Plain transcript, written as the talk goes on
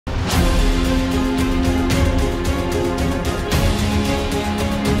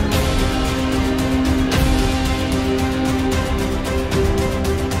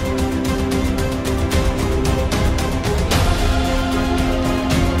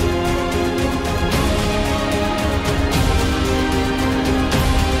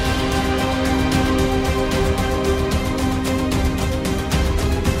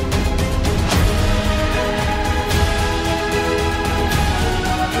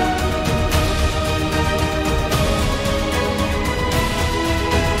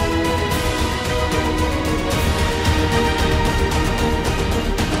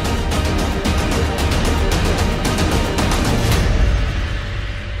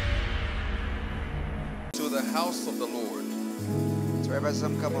house of the Lord.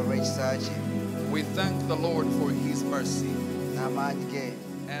 We thank the Lord for his mercy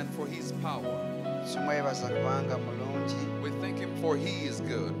and for his power. We thank him for he is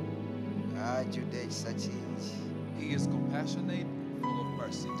good. He is compassionate, full of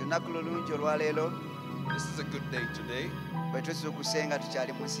mercy. This is a good day today.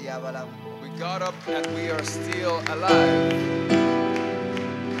 We got up and we are still alive.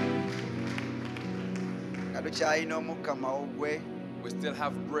 We still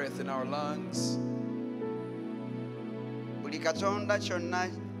have breath in our lungs.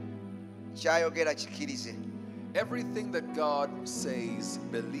 Everything that God says,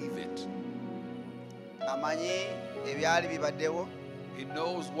 believe it. He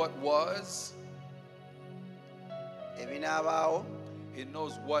knows what was. He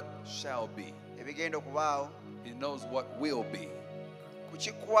knows what shall be. He knows what will be.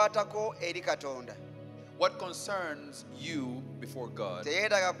 What concerns you before God?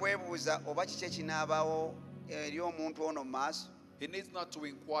 He needs not to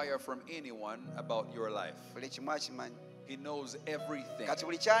inquire from anyone about your life. He knows everything.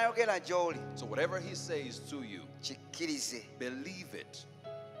 So whatever he says to you, believe it,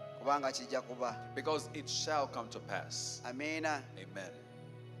 because it shall come to pass. Amen. Amen.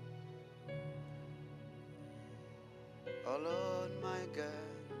 Oh Lord my God,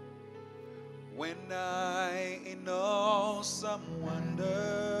 when I in awesome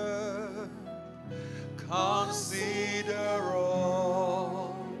wonder consider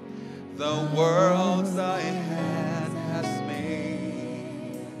all the worlds thy hand has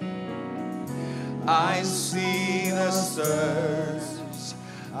made, I see the stars,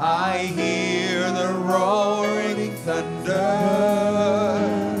 I hear the roaring thunder,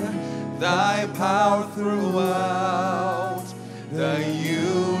 thy power throughout the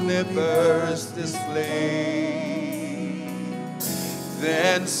universe displayed.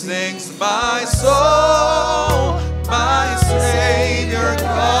 Then sings my soul, my Savior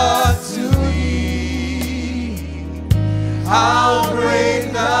God to thee. How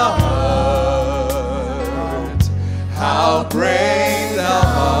great thou art, how great thou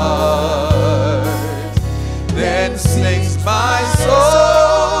art. Then sings my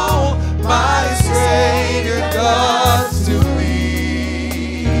soul, my Savior God to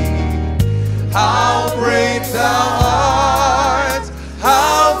thee. How great thou art,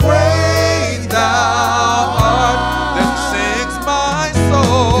 how great thou art. Then sings my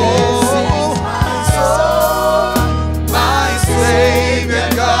soul, my Savior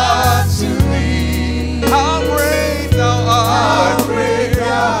God to thee. How great thou art,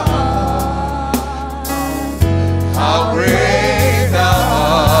 how great thou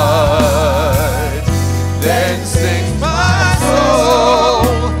art. Then sings my soul,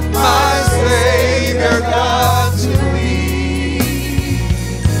 my Savior God to thee.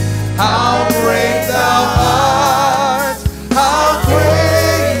 How great thou art, how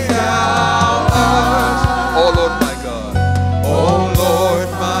great thou art. Oh Lord my God, oh Lord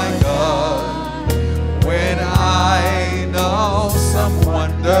my God, when I know some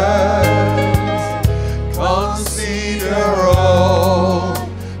wonders, consider all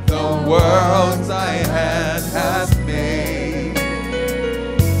the worlds thy hand has made.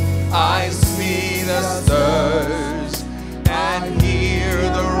 I see the stars and hear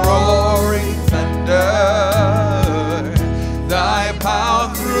the roaring thunder, thy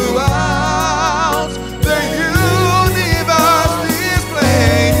power throughout the universe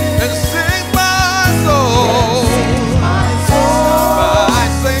displayed. And sing my soul, my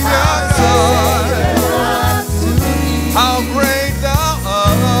Savior God, how great thou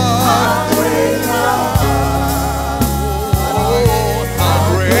art. Oh, how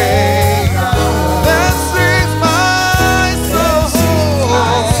great. Then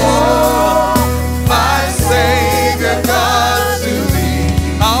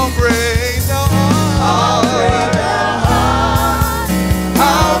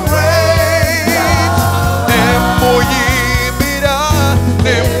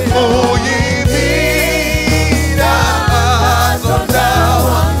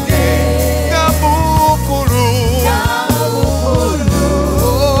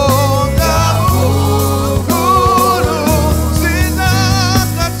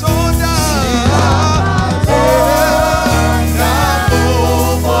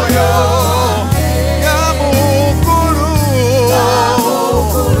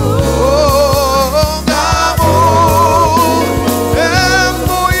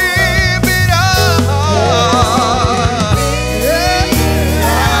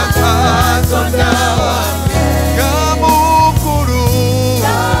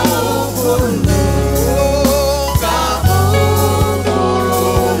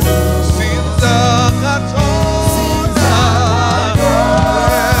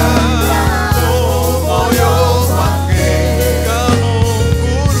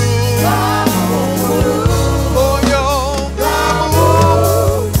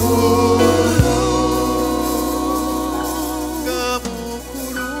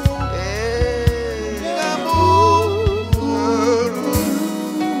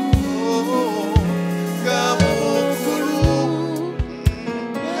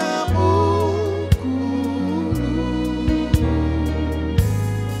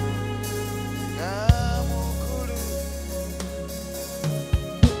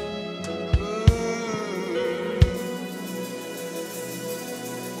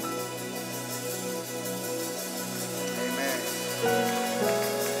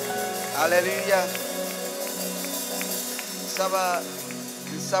Hallelujah.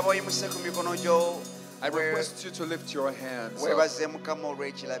 I request you to lift your hands up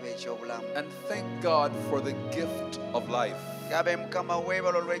and thank God for the gift of life.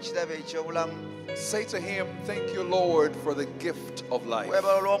 Say to Him, thank you, Lord, for the gift of life.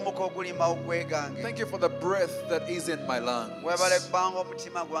 Thank you for the breath that is in my lungs.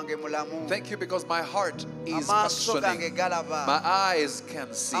 Thank you because my heart is functioning. My eyes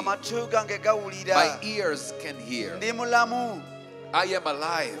can see. My ears can hear. I am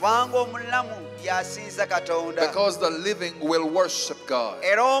alive because the living will worship God.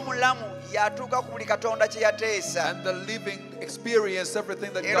 And the living experience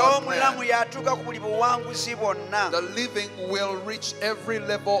everything that God planned. The living will reach every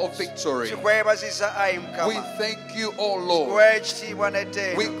level of victory. We thank you, O Lord.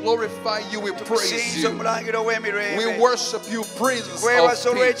 We glorify you, we praise you. We worship you, Prince of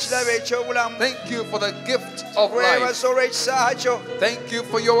Peace. Thank you for the gift of life. Thank you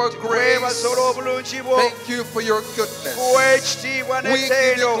for your grace. Thank you for your goodness. We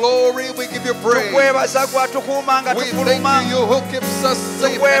give you glory, we give you praise. We thank you who keeps us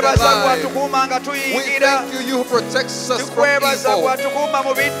safe and alive. We thank you who protects us from evil. We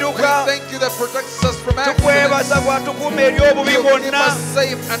thank you that protects us from accidents. You keep us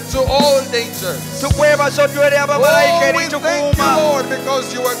safe and to all danger. Oh, we thank you, Lord,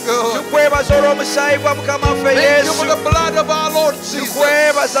 because you are good. Thank you for the blood of our Lord Jesus.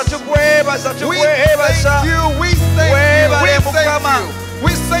 We thank you, we thank you, we thank you.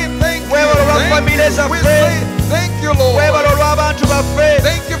 We say thank you. Thank you. We say thank you, Lord.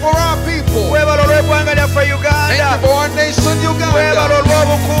 Thank you for our people. Thank you for our nation, Uganda.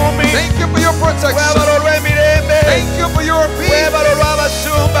 Thank you for your protection. Thank you for your peace.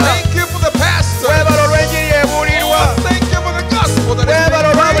 Thank you for the pastor. Oh, thank you for the gospel that has been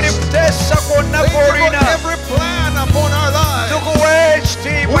preached. Thank you for every plan upon our lives.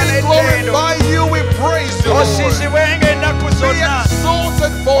 We glorify you, we praise you, Lord. Be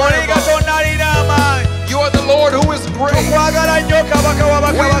exalted forever. You are the Lord who is great.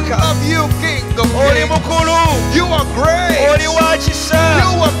 We love you, King of Kings. You are great.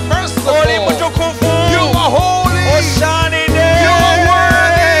 You are merciful. You are holy. You are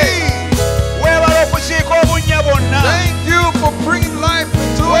worthy. Thank you for bringing life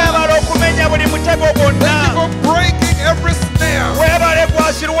into us. Thank you for breaking every snare.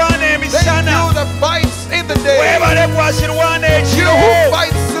 Thank you that fights in the day. You who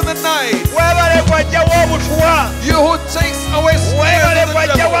fights in the night. You who takes away snares of the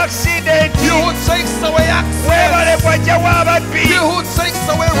devil. You who takes away accidents. You who takes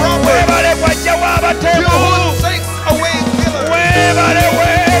away robbers. You who takes away killers.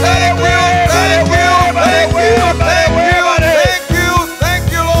 Thank you, thank you, thank you, thank you, thank you, thank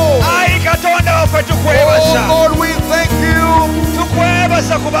you, Lord. Oh Lord, we thank you.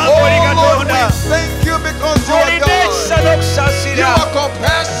 Oh Lord, we thank you because you are God. You are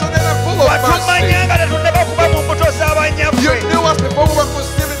compassionate and full of mercy. You knew us before we were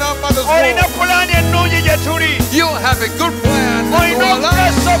conceived in our mother's womb. You have a good plan into our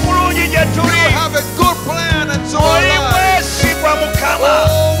lives. You have a good plan into our lives.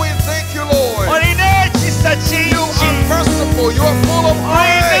 Oh, we thank you, Lord. You are merciful. You are full of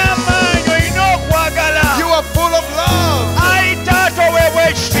grace. You are full of love.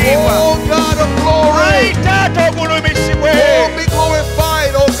 Oh God of glory. Oh, be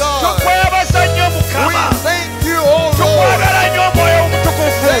glorified, oh God. We thank you, oh Lord.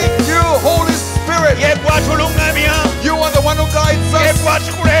 Thank you, Holy Spirit. You are the one who guides us.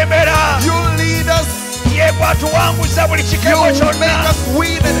 You lead us. You make us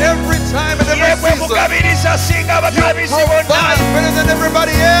win at every time and every season. You provide better than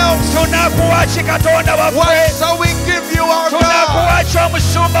everybody else. What shall we give you, our God?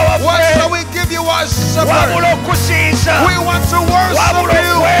 What shall we give you, our shepherd? We want to worship you.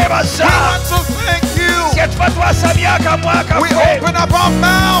 We want to thank you. We open up our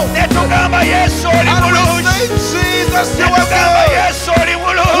mouth and we say, Jesus, you are good.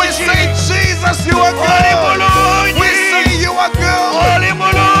 We say, Jesus, you are good. We say, you are good.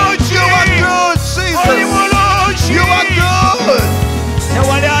 You are good, Jesus. You are good.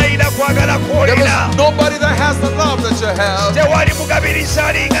 There is nobody that has the love that you have.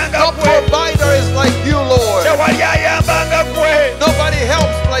 No provider is like you, Lord. Nobody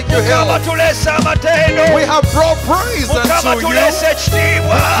helps like you help. We have brought praise unto you.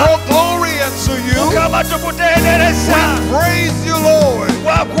 We brought glory unto you. We praise you, Lord.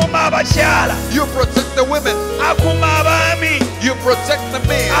 You protect the women. You protect the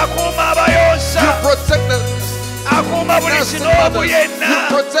men. You protect the You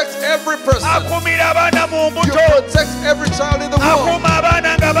protect every person. You protect every child in the world.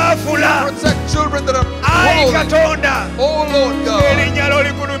 You protect children that are falling. Oh Lord God,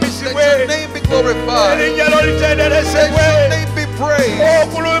 let your name be glorified. Let your name be praised.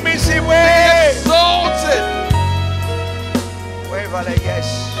 Be exalted.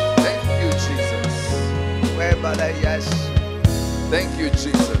 Thank you, Jesus. Thank you,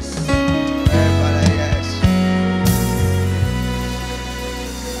 Jesus.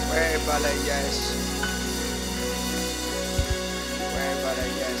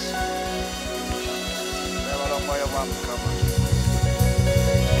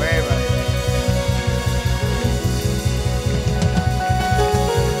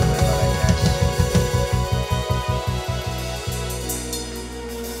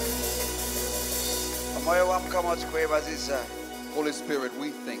 Holy Spirit, we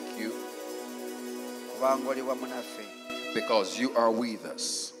thank you because you are with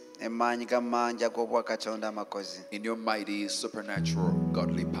us in your mighty supernatural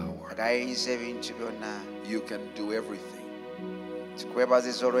godly power. You can do everything.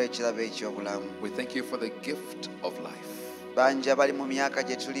 We thank you for the gift of life.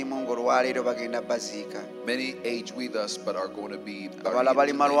 Many age with us but are going to be buried.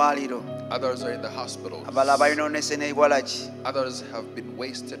 Others are in the hospitals. Others have been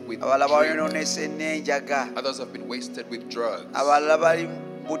wasted with drink. Others have been wasted with drugs.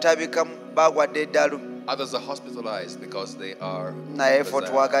 Others are hospitalized because they are possessed.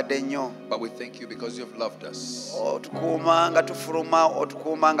 But we thank you because you've loved us.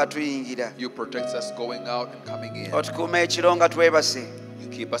 You protect us going out and coming in. You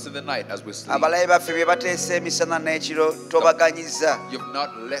keep us in the night as we sleep. You've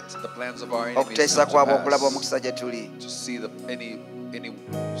not let the plans of our enemies come to pass to see any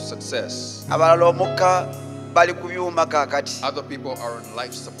success. Other people are on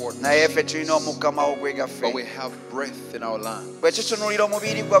life support machines, but we have breath in our lungs.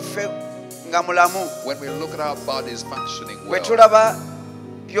 When we look at our bodies functioning well,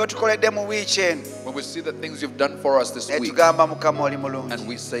 when we see the things you've done for us this week, and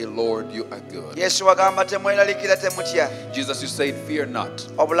we say, Lord, you are good. Jesus, you said, fear not.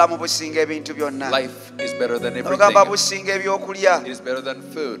 Life is better than everything. It is better than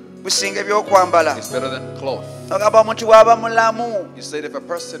food. It's better than clothes. You said if a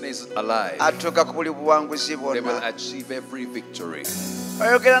person is alive, they will achieve every victory.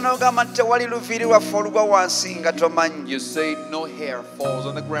 You say no hair falls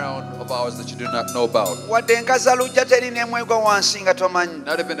on the ground of ours that you do not know about. Not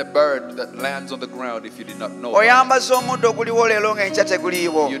even a bird that lands on the ground if you did not know about.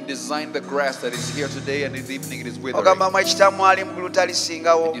 You designed the grass that is here today and in the evening it is withering. And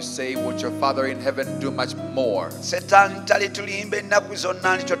you say, would your Father in heaven do much more? The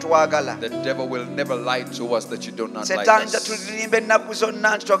devil will never lie to us that you do not like us.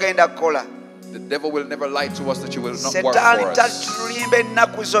 The devil will never lie to us that you will not work for us.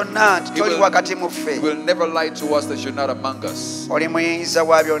 He will never lie to us that you're not among us. You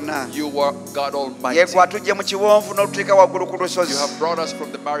are God Almighty. You have brought us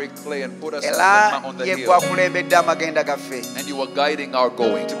from the miry clay and put us on the hill. And you are guiding our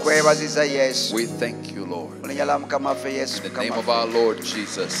goings. We thank you, Lord. In the name of our Lord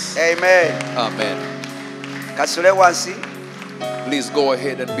Jesus. Amen. Amen. Please go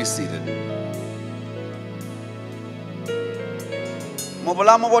ahead and be seated.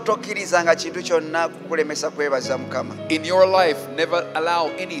 In your life, never allow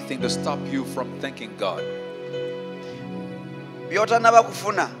anything to stop you from thanking God.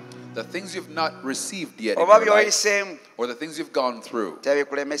 The things you've not received yet in your life, or the things you've gone through, let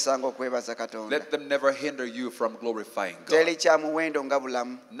them never hinder you from glorifying God.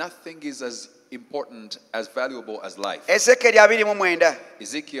 Nothing is as important, as valuable as life.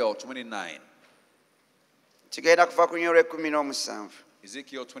 Ezekiel 29.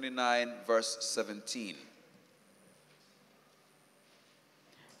 Ezekiel 29 verse 17.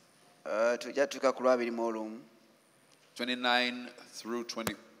 29 through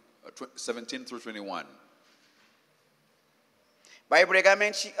 20, 17 through 21. Bible egamba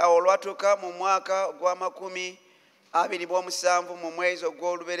nti awo olwatuuka mu mwaka ogw'27 mu mwezi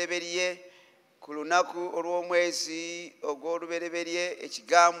ogw'olubereberye ku lunaku olw'omwezi ogw'olubereberye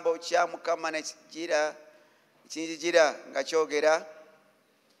ekigambo kya Mukama ne kinjijira nga kyogera.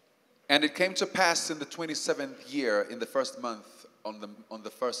 And it came to pass in the 27th year, in the first month, on the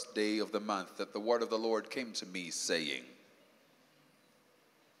first day of the month, that the word of the Lord came to me, saying,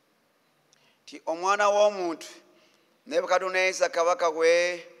 Ti omwana w'omuntu, Nebukadneza kabaka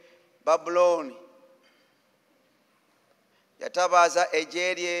w'e Babuloni yatabaaza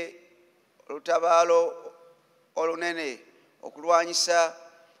eggye lye olutabaalo olunene okulwanyisa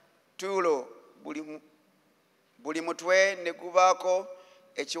Tuulo. Buli mutwe ne gubaako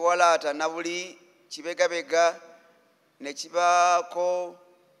ekiwalaata na buli kibegabega ne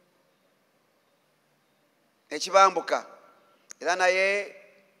kibambuka, era naye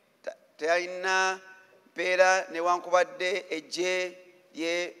teyalina mpeera newankubadde eggye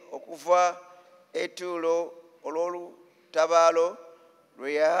lye okuva e Tuulo olw'olutabaalo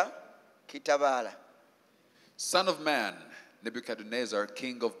lwe yakitabaala. Son of man, Nebuchadnezzar,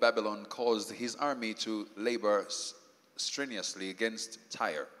 king of Babylon, caused his army to labor strenuously against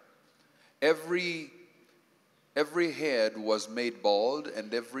Tyre. Every head was made bald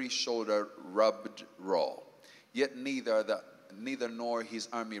and every shoulder rubbed raw. Yet neither nor his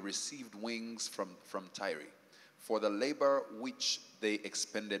army received wings from Tyre, for the labor which they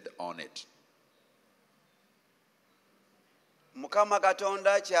expended on it. Mukama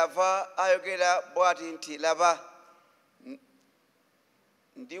Katonda kyava ayogera bw'ati nti, laba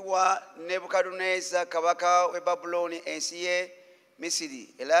ndiwa Nebukaduneza kabaka w'e Babuloni ensi y'e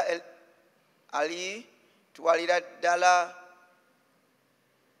Misiri, era alitwalira ddala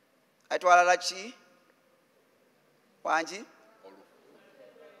ki wangi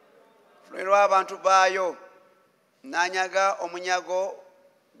lw'abantu baayo, n'anyaga omunyago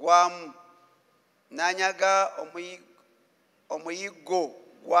gwamu, n'anyaga omuyiggo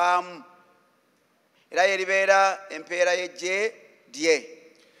gwamu, era yeribeera empeera y'eggye lye.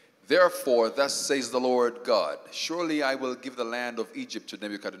 Therefore, thus says the Lord God, surely I will give the land of Egypt to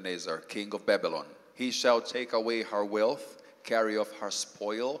Nebuchadnezzar, king of Babylon. He shall take away her wealth, carry off her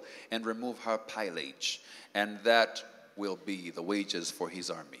spoil, and remove her pillage, and that will be the wages for his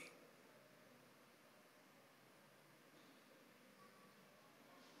army.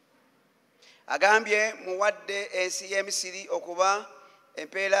 Agambye muwadde ensi y'e Misiri okuba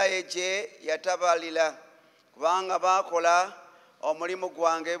empeera y'eggye yatabalira, kubanga baakola omulimu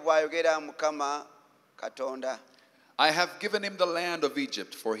gwange, bw'ayogera Mukama Katonda. I have given him the land of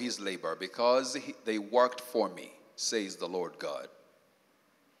Egypt for his labor, because they worked for me, says the Lord God.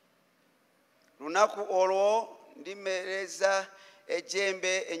 Lunaku olwo ndimereza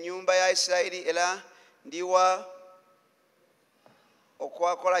ejjembe ennyumba ya Isirayiri, era ndiwa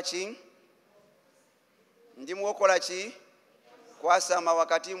okwakola ki? Ndimuwa okola ki? Kwasama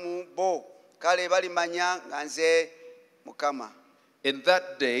wakati mu bo, kale balimanya nga nze Mukama. In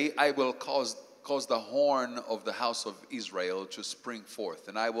that day I will cause the horn of the house of Israel to spring forth,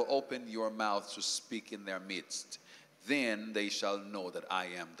 and I will open your mouth to speak in their midst. Then they shall know that I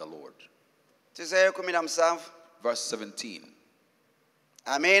am the Lord. Verse 17.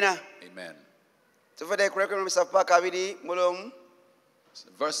 Amen. Amen.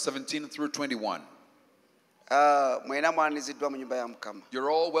 Verse 17 through 21.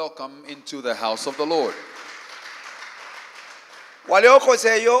 You're all welcome into the house of the Lord.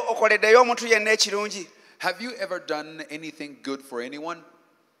 Have you ever done anything good for anyone?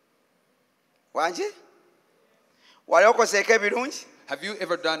 Have you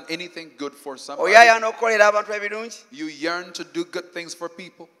ever done anything good for somebody? You yearn to do good things for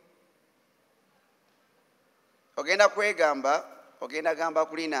people? You're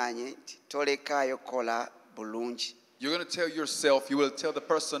going to tell yourself, you will tell the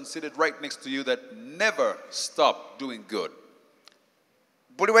person seated right next to you that never stop doing good.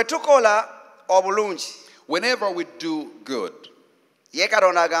 Whenever we do good,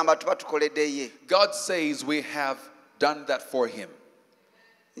 God says we have done that for him.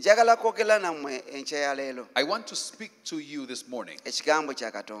 I want to speak to you this morning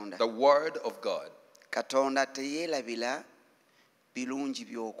the word of God.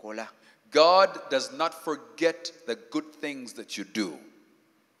 God does not forget the good things that you do.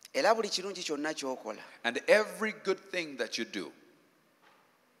 And every good thing that you do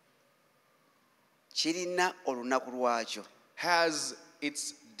has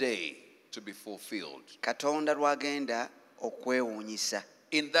its day to be fulfilled.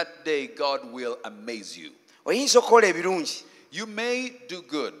 In that day, God will amaze you. You may do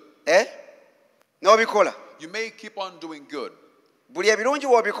good. You may keep on doing good. Whenever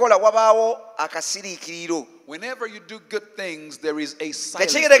you do good things, there is a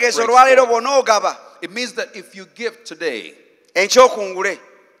silence. It means that if you give today,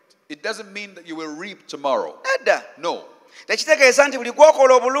 it doesn't mean that you will reap tomorrow. No. It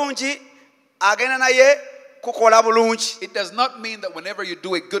does not mean that whenever you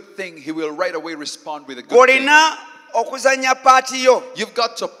do a good thing, he will right away respond with a good thing. You've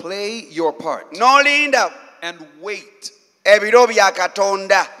got to play your part and wait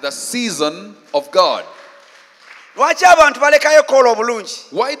the season of God.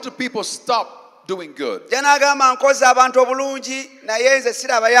 Why do people stop doing good?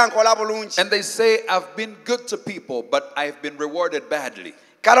 And they say, I've been good to people, but I've been rewarded badly.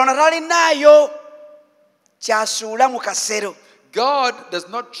 God does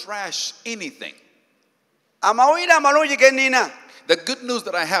not trash anything. The good news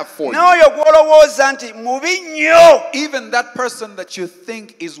that I have for you, even that person that you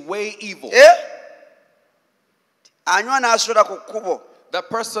think is way evil, that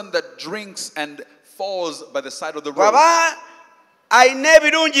person that drinks and falls by the side of the road,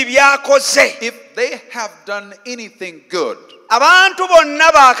 if they have done anything good,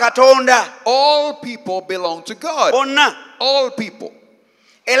 all people belong to God. All people.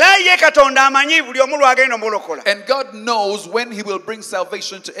 And God knows when He will bring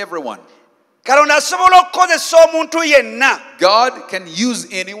salvation to everyone. God can use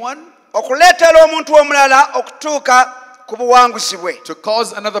anyone to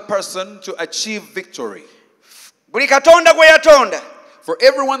cause another person to achieve victory. For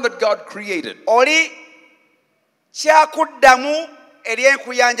everyone that God created,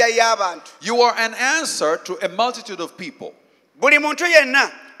 you are an answer to a multitude of people.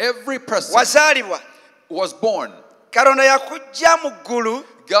 Every person was born.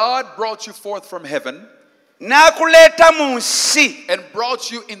 God brought you forth from heaven and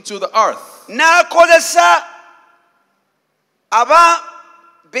brought you into the earth.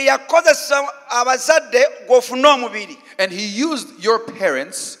 And He used your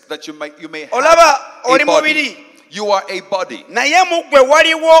parents that you may have a body. You are a body.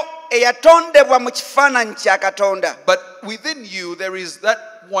 But within you there is that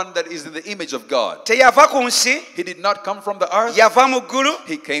one that is in the image of God. He did not come from the earth.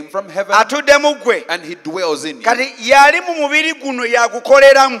 He came from heaven and He dwells in you.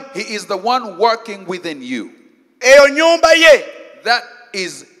 He is the one working within you. That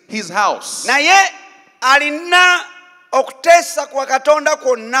is His house.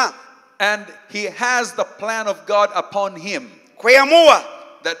 And He has the plan of God upon Him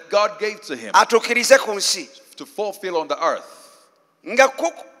that God gave to Him to fulfill on the earth.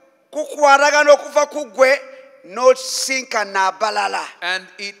 And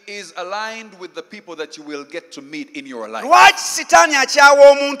it is aligned with the people that you will get to meet in your life.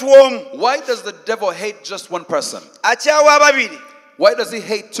 Why does the devil hate just one person? Why does he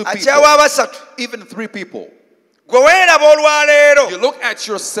hate two people? Even three people. You look at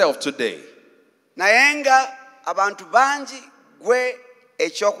yourself today.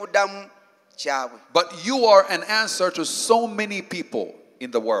 But you are an answer to so many people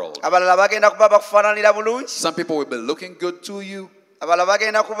in the world. Some people will be looking good to you.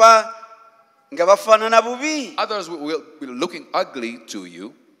 Others will be looking ugly to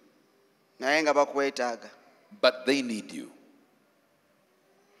you. But they need you.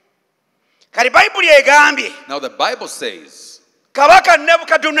 Now the Bible says,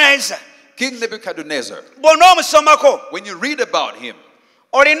 King Nebuchadnezzar, when you read about him,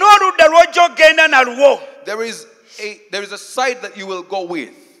 there is a side that you will go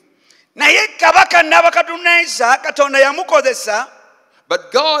with.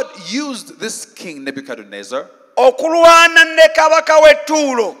 But God used this King Nebuchadnezzar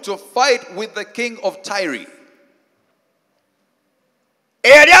to fight with the king of Tyre,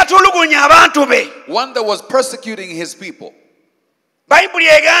 one that was persecuting his people.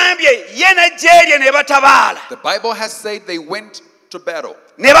 The Bible has said they went to battle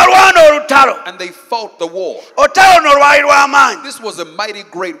and they fought the war. This was a mighty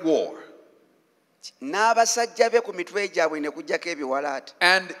great war.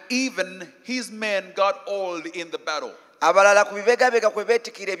 And even his men got old in the battle.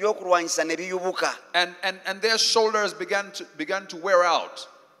 And their shoulders began to wear out.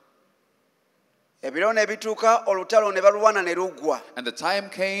 And the time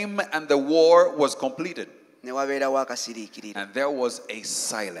came and the war was completed. And there was a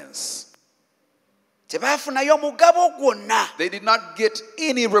silence. They did not get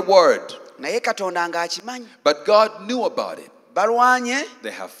any reward. But God knew about it.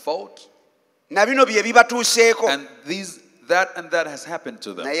 They have fought. And that has happened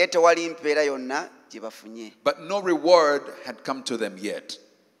to them. But no reward had come to them yet.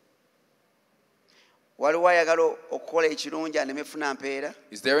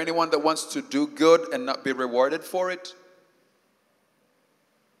 Is there anyone that wants to do good and not be rewarded for it?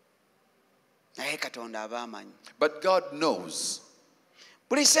 But God knows.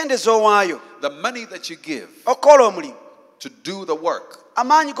 The money that you give to do the work.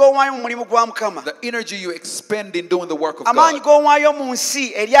 The energy you expend in doing the work of God.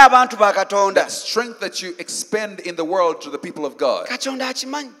 The strength that you expend in the world to the people of God.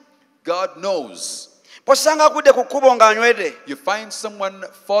 God knows. You find someone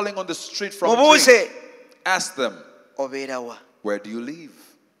falling on the street from drink. Ask them, where do you live?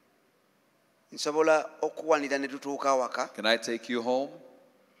 Can I take you home?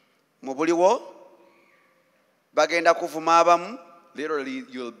 Literally,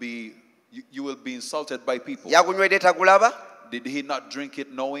 you will be insulted by people. Did he not drink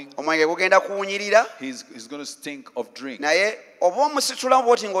it knowing? He's going to stink of drink.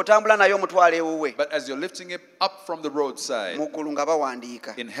 But as you're lifting it up from the roadside,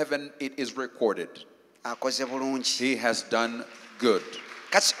 in heaven it is recorded. He has done good.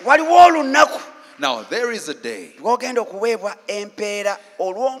 Now there is a day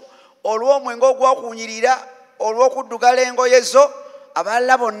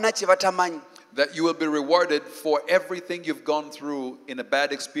that you will be rewarded for everything you've gone through in a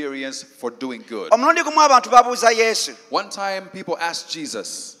bad experience for doing good. One time people asked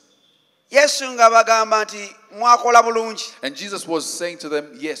Jesus, and Jesus was saying to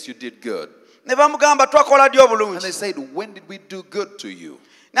them, yes, you did good. And they said, when did we do good to you?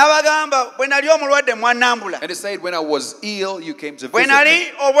 And he said, when I was ill, you came to visit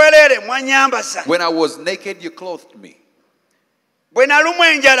me. When I was naked, you clothed me. When I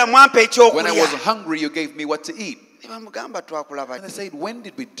was hungry, you gave me what to eat. And they said, when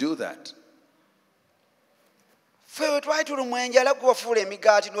did we do that?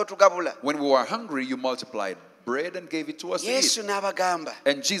 When we were hungry, you multiplied bread and gave it to us to eat.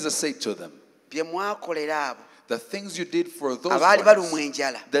 And Jesus said to them, the things you did for those ones,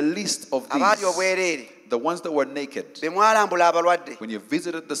 the least of these, the ones that were naked, when you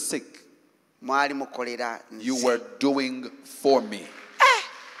visited the sick, you were doing for me.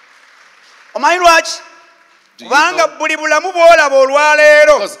 Do you know?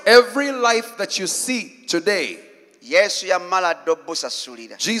 Because every life that you see today,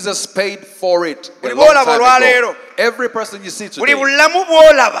 Jesus paid for it a long time ago. Every person you see today,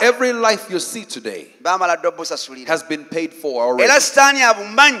 every life you see today has been paid for already.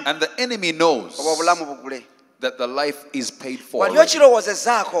 And the enemy knows that the life is paid for already.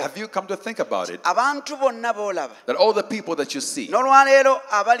 Have you come to think about it? That all the people that you see,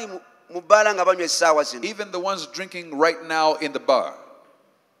 even the ones drinking right now in the bar,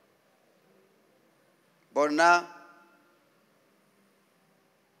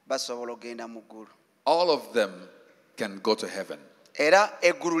 all of them can go to heaven.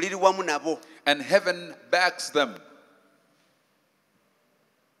 And heaven backs them.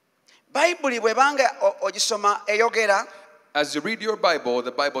 As you read your Bible,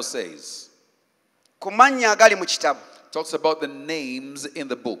 the Bible says, talks about the names in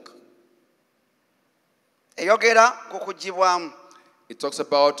the book. It talks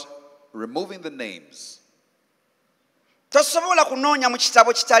about removing the names.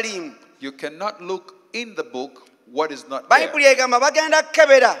 You cannot look in the book what is not there.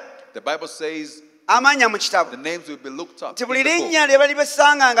 The Bible says the names will be looked up in the book.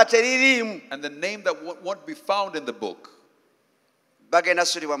 And the name that won't be found in the book,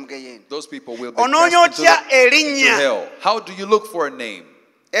 those people will be cast into hell. How do you look for a name?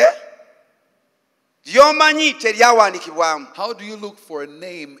 How do you look for a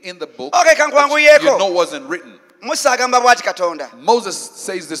name in the book that you know wasn't written? Moses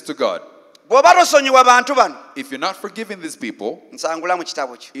says this to God. If you're not forgiving these people,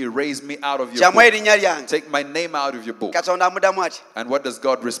 erase me out of your book. Take my name out of your book. And what does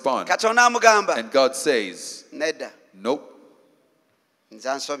God respond? And God says, nope.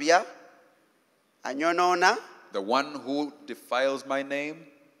 The one who defiles my name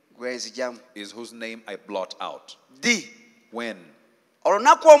is whose name I blot out. When? The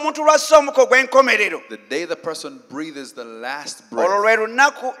day the person breathes the last breath,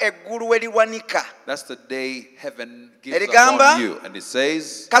 that's the day heaven gives upon you. And it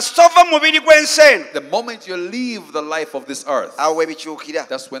says, the moment you leave the life of this earth,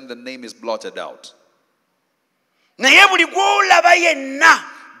 that's when the name is blotted out.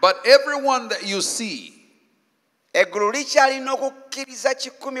 But everyone that you see,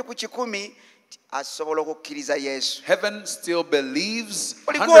 heaven still believes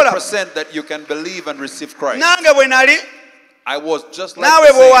 100% that you can believe and receive Christ. I was just like the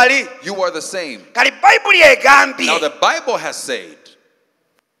same. You are the same. Now the Bible has said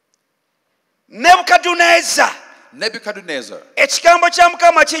Nebuchadnezzar. Ekigambo kya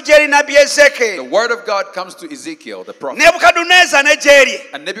Mukama kijja eri nabbi Ezekiel. The word of God comes to Ezekiel, the prophet. Nebukadduneeza ne gyerye.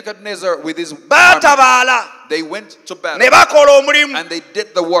 And Nebuchadnezzar with his baatabaala. They went to battle. Ne bakola omulimu. And they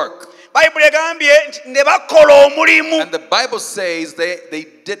did the work. Bayibuli egambye nti ne bakola omulimu. And the Bible says they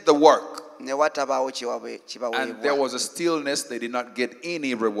did the work. Ne watabaawo kibaweebwa. And there was a stillness, they did not get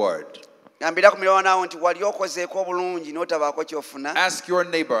any reward. Ask your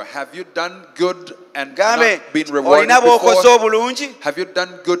neighbor, have you done good and not been rewarded before? Have you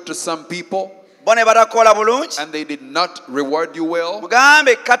done good to some people and they did not reward you well?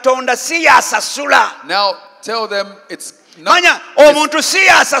 Now tell them it's not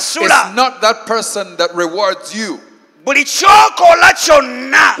that person that rewards you.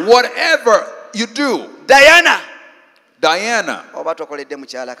 Whatever you do, Diana,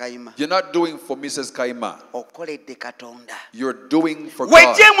 you're not doing for Mrs. Kaima. You're doing for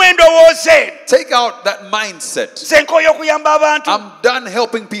God. Take out that mindset. I'm done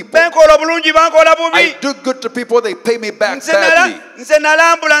helping people. I do good to people, they pay me back badly.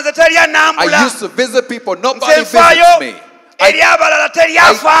 I used to visit people, nobody visits me. I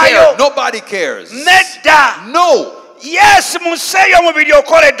care, nobody cares. No. Yes,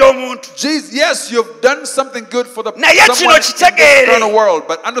 Jesus, yes, you've done something good for the someone in this eternal world,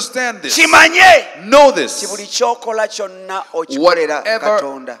 but understand this. Know this.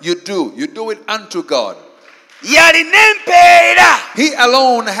 Whatever you do it unto God. He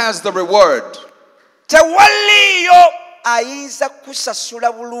alone has the reward.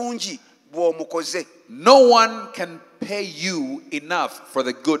 No one can pay you enough for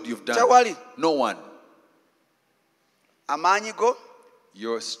the good you've done. No one.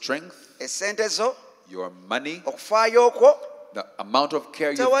 Your strength, your money, the amount of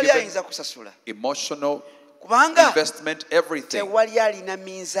care you've given, emotional investment, everything.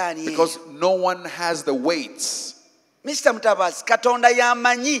 Because no one has the weights.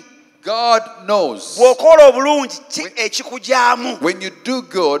 God knows when you do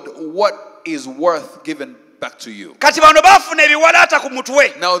good, what is worth giving back to you.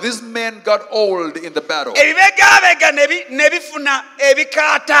 Now this man got old in the battle.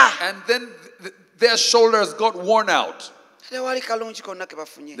 And then their shoulders got worn out.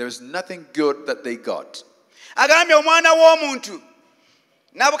 There's nothing good that they got.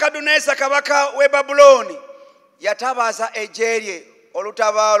 Nabukadduneeza kabaka w'e Babuloni yatabaaza eggye lye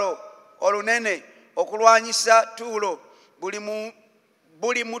olutabaalo olunene okulwanyisa Tuulo, buli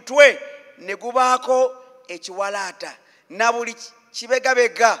mutwe ne gubaako ekiwalaata na buli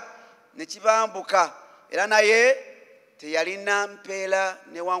kibegabega ne kibambuka, era naye teyalina mpeera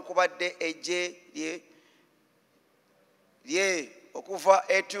newankubadde eggye lye okuva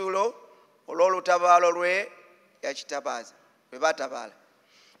e Tuulo olw'olutabaalo lwe yakitabaaza lwe baatabaala.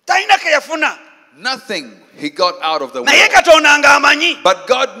 Talina ke yafuna. Nothing he got out of the naye Katonda ng'amanyi. But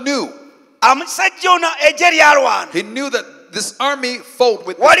God knew. Amusajja ono eggye lyalwana. He knew that this army fought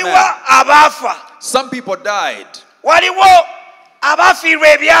with this waliwo man. Abaafa. Some people died. Waliwo abafiirwa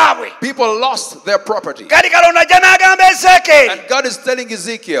ebyabwe. People lost their property. Kati Katonda ajja n'agamba Ezekiel. And God is telling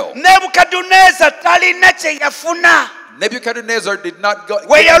Ezekiel. Nebukadduneeza talina kye yafuna. Nebuchadnezzar did not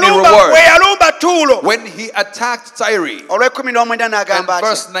get any reward. When he attacked Tyre, in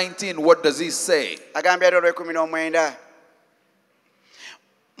verse 19, what does he say?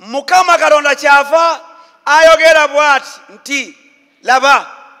 Mukama Katonda kyava ayogera bw'ati nti laba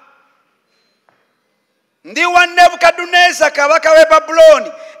ndiwa Nebukadduneeza kabaka w'e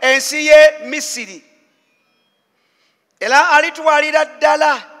Babuloni ensi y'e Misiri, era alitwalira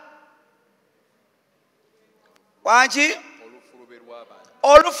ddala wanki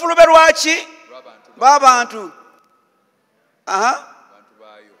olufulube lwaki lw'abantu.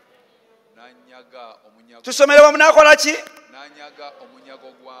 Tusomere wamu n'akola ki?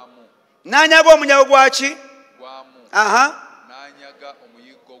 N'anyaga omunyago gwaki?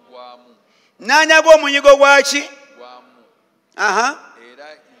 N'anyaga omuyiggo gwaki?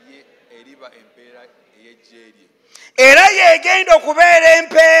 Era yegenda okubeera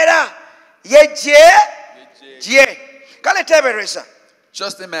empeera y'eggye lye. Kale teebereza.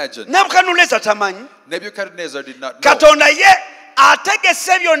 Just imagine. Nebuchadnezzar did not know. Katonda ye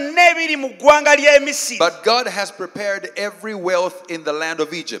ategese byonna ebiri mu ggwanga ly'e Misiri. But God has prepared every wealth in the land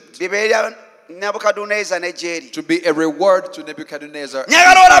of Egypt to be a reward to Nebuchadnezzar.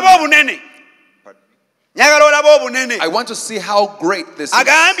 I want to see how great this is.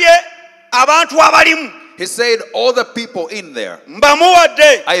 He said, all the people in there,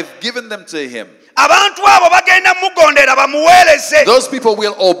 I have given them to him. Those people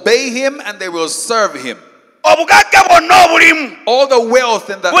will obey him and they will serve him. All the wealth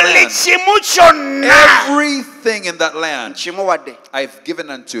in the land, everything everything in that land I've given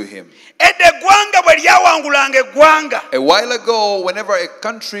unto him. A while ago, whenever a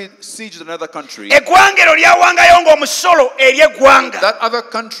country sieged another country, that other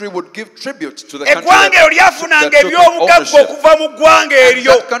country would give tribute to the country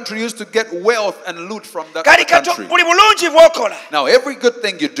that country used to get wealth and loot from that country. Now, every good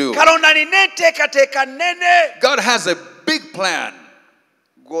thing you do, God has a big plan.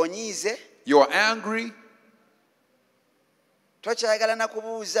 You are angry,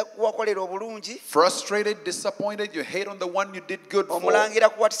 frustrated, disappointed, you hate on the one you did good for.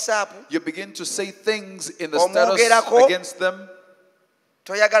 You begin to say things in the status against them.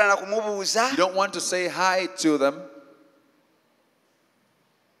 You don't want to say hi to them.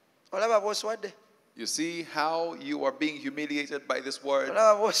 You see how you are being humiliated by this word?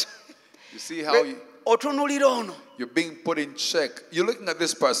 You see how you're being put in check. You're looking at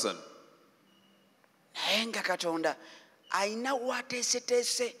this person.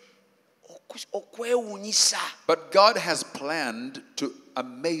 But God has planned to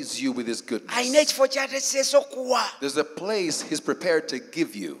amaze you with his goodness. There's a place he's prepared to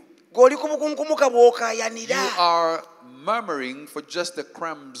give you. You are murmuring for just the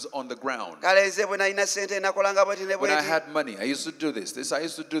crumbs on the ground. When I had money, I used to do this. I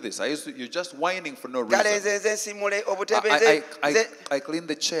used to do this. You're just whining for no reason. I clean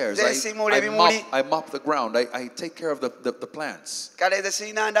the chairs. I mop the ground. I take care of the plants. I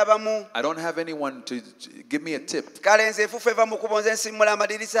don't have anyone to give me a tip. I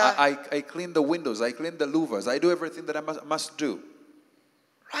clean the windows. I clean the louvers. I do everything that I must do.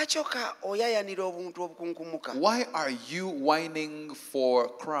 Why are you whining for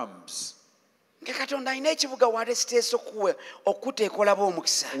crumbs?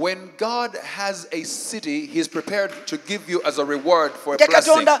 When God has a city, He's prepared to give you as a reward for a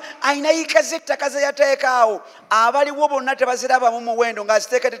blessing.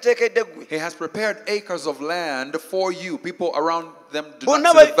 He has prepared acres of land for you. People around them do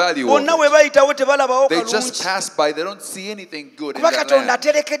not see the value of it. They just pass by. They don't see anything good in that land.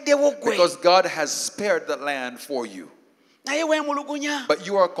 Because God has spared the land for you. But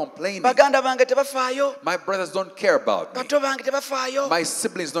you are complaining. My brothers don't care about me. My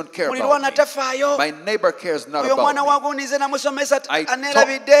siblings don't care about me. My neighbor cares not about me.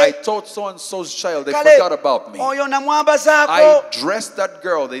 I taught so-and-so's child, they forgot about me. I dressed that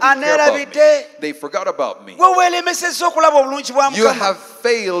girl, they didn't care about me. They forgot about me. You have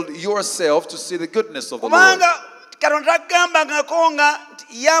failed yourself to see the goodness of the Lord.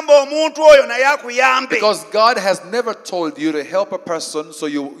 Because God has never told you to help a person, so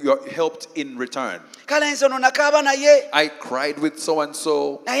you're helped in return. I cried with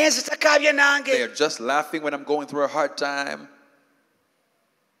so-and-so. They are just laughing when I'm going through a hard time.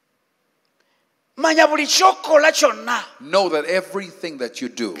 Know that everything that you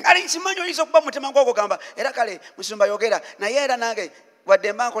do. I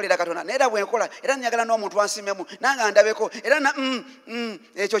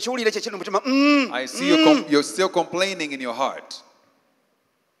see you're still complaining in your heart.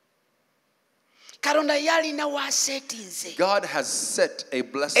 God has set a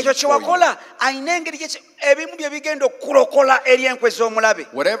blessing for you.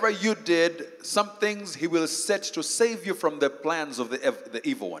 Whatever you did, some things He will set to save you from the plans of the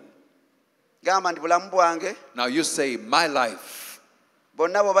evil one. Now you say, my life.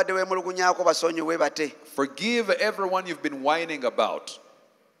 Forgive everyone you've been whining about.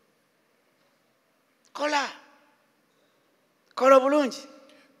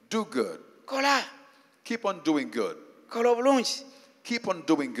 Do good. Keep on doing good. Keep on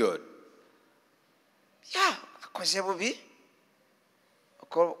doing good.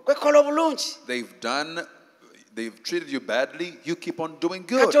 They've treated you badly. You keep on doing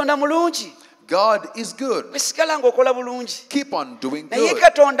good. God is good. Keep on doing good.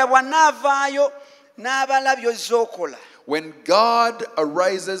 When God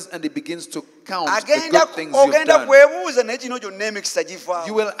arises and He begins to count the good things you've done,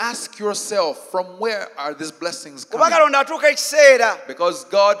 you will ask yourself, from where are these blessings coming? Because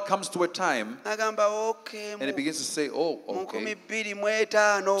God comes to a time and He begins to say, oh, okay,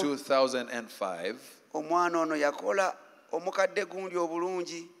 2005,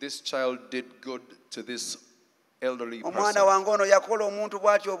 this child did good to this elderly person.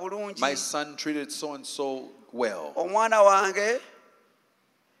 My son treated so-and-so well.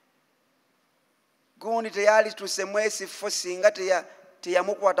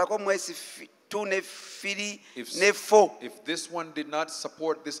 If this one did not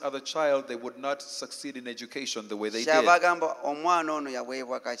support this other child, they would not succeed in education the way they did.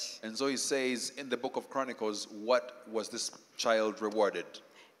 And so he says in the book of Chronicles, what was this child rewarded?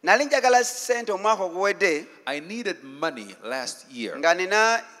 I needed money last year.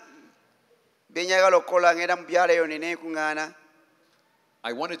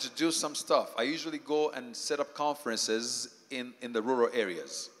 I wanted to do some stuff. I usually go and set up conferences in the rural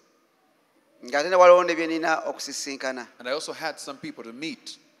areas. And I also had some people to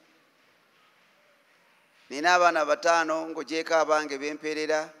meet.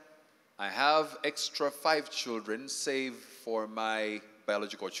 I have extra 5 children saved for my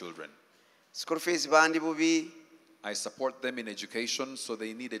biological children. School fees I support them in education, so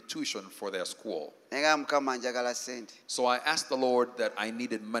they needed tuition for their school. So I asked the Lord that I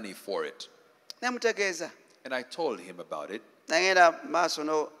needed money for it. And I told him about it.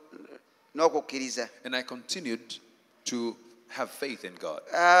 And I continued to have faith in God.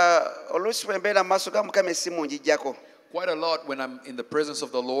 Quite a lot when I'm in the presence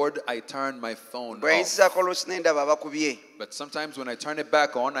of the Lord, I turn my phone off. But sometimes when I turn it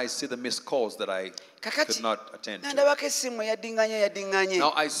back on, I see the missed calls that I could not attend to. Now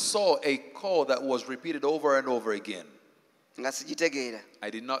I saw a call that was repeated over and over again. I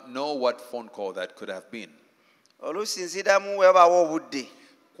did not know what phone call that could have been.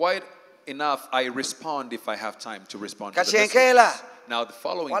 Quite enough, I respond if I have time to respond to the messages. Now the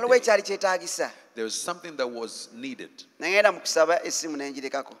following day, there was something that was needed. I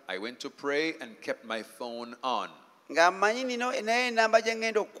went to pray and kept my phone on. I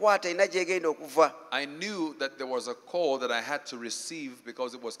knew that there was a call that I had to receive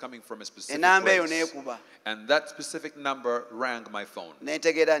because it was coming from a specific place. And that specific number rang my phone.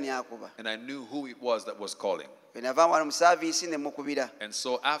 And I knew who it was that was calling. And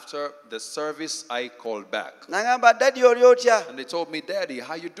so after the service, I called back. And they told me, Daddy,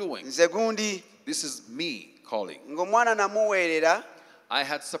 how you doing? This is me calling. I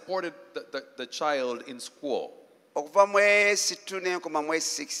had supported the child in school.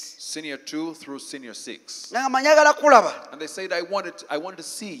 Senior 2 through senior 6. And they said, I want to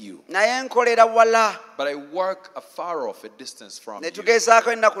see you. But I work afar off, a distance from you.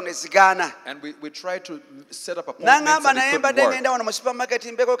 And we tried to set up appointments and it couldn't work.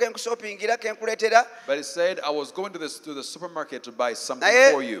 But he said, I was going to the supermarket to buy something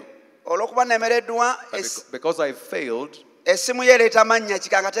for you. But because I failed,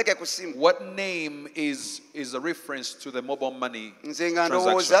 what name is a reference to the mobile money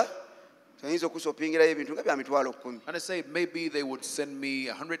transaction? And I say maybe they would send me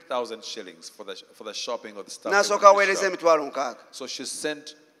 100,000 shillings for the shopping of the stuff. So she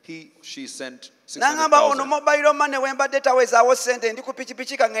sent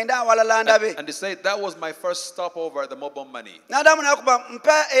 600,000. And they said that was my first stopover at the mobile money. Get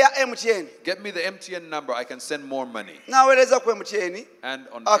me the MTN number, I can send more money. And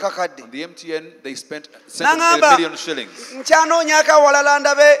on the MTN, they sent 1 million shillings. And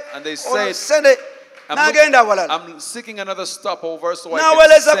they said, I'm seeking another stopover so I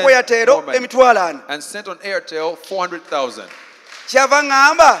can send more money. And sent on Airtel 400,000.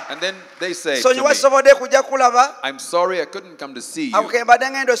 And then they say to me, I'm sorry I couldn't come to see you. I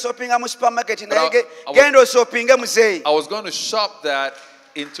was going to shop that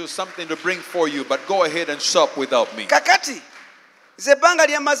into something to bring for you, but go ahead and shop without me.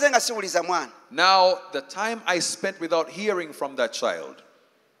 Now, the time I spent without hearing from that child,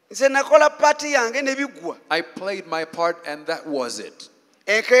 I played my part and that was it.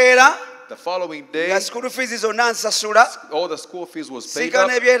 The following day, all the school fees was paid up.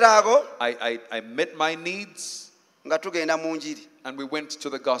 I met my needs. And we went to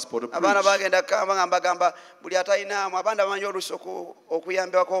the gospel to preach.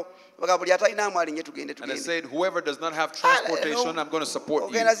 And I said, whoever does not have transportation, I'm going to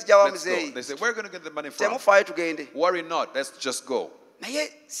support you. Let's go. They said, where are you going to get the money from? Worry not, let's just go. I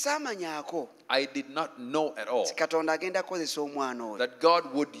did not know at all that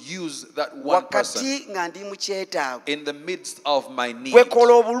God would use that one person in the midst of my need.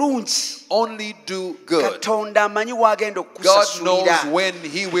 Only do good. God knows when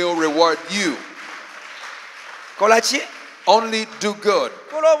He will reward you. Only do good.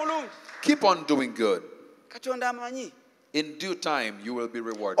 Keep on doing good. In due time, you will be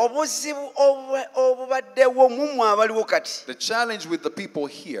rewarded. The challenge with the people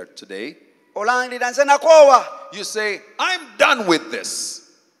here today, you say, I'm done with this.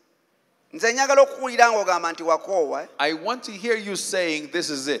 I want to hear you saying, this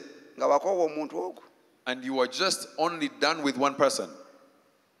is it. And you are just only done with one person.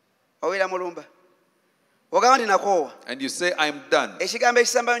 owira mulumba ogamba ndi nakoowa and you say, I'm done, ekigambo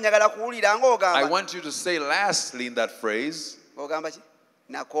ekisembayo njagala kuwulira I ng'ogamba want you to say lastly in that phrase, ogamba ki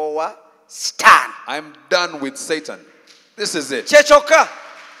nakoowa sitaani I'm done with Satan. This is it. kyekyoka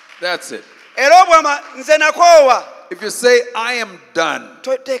That's it. era obwama nze nakoowa If you say, I am done,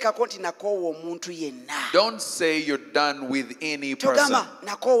 toteekako nti nakoowa omuntu yenna don't say you're done with any person. togamba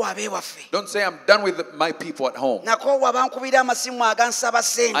nakoowa abeewaffe Don't say, I'm done with my people at home. nakoowa abankubira amasimu agansaba I'm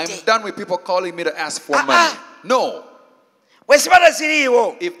sente done with people calling me to ask for money. No. bwe ziba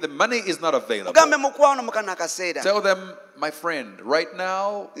teziriiwo If the money is not available, ogambe mukwano mu kano akaseera tell them, my friend, right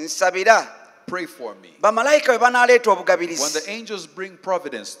now, nsabira pray for me. bamalayika bwe banaaleeta When obugabirizi the angels bring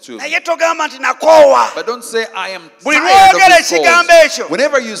providence to me, naye togamba nti nakoowa but don't say, I am buli tired lwogera of these ekigambo calls. ekyo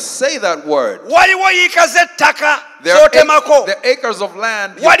Whenever you say that word, waliwo yiika z'ettaka there are z'otemako the acres of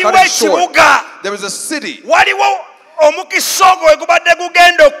land you're waliwo cutting short. ekibuga There is a city. waliwo omukisa ogwo we gubadde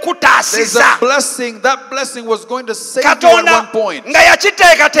gugenda There's okukutaasiza a blessing. That blessing was going to save you at one katonda point. nga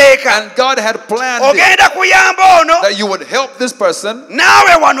yakiteekateeka And God had planned it, ogenda kuyamba ono that you would help this person,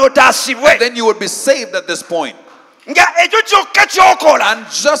 naawe wano otaasibwe then you would be saved at this point. nga ekyo kyokka ky'okola And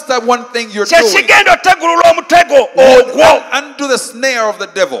just that one thing you're kye doing kigenda otegulula omutego would ogwo undo the snare of the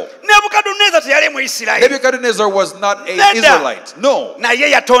devil. nebukadduneeza teyali mu isirayiri Nebuchadnezzar was not an Nedda. Israelite. No.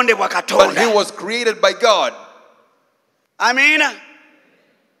 naye yatondebwa But he katonda was created by God. amiina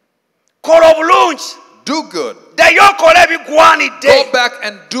kola obulungi Do good. ddayo okole ebigwanidde Go back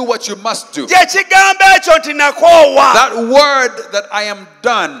and do what you must do. kyekigambo ekyo nti nakoowa That word that I am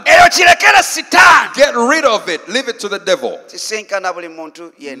done, eyo kirekere sitaani get rid of it. Leave it to the devil. kisinkana buli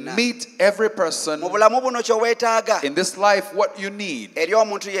muntu yenna Meet every person mu bulamu buno kye weetaaga in this life what you need. eri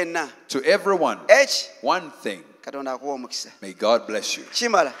omuntu yenna To everyone, eki one thing. katonda akuwa omukisa May God bless you.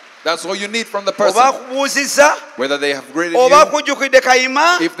 kimala That's all you need from the oba person. akubuuzizza Whether they have greeted oba you, akujjukidde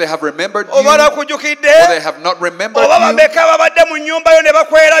kayima if they have remembered you, oba or nakujjukidde they have not remembered oba you, bameka babadde mu nnyumba yo ne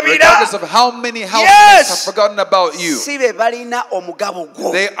bakwerabira regardless of how many houses Yes. have forgotten about you, si be balina omugabo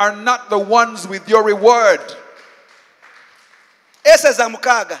gwo they are not the ones with your reward. eseza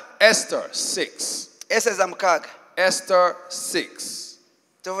mukaaga Esther 6. eseza mukaaga Esther 6.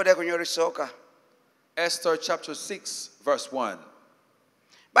 tuvudde ku nyo olusooka Esther chapter 6 verse 1.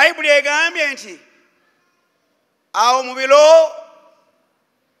 bayibuli egambye nti awo mu biro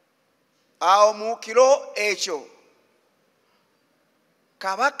awo mu kiro ekyo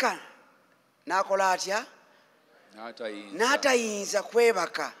kabaka n'akola atya n'atayinza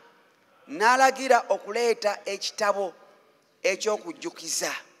kwebaka n'alagira okuleeta ekitabo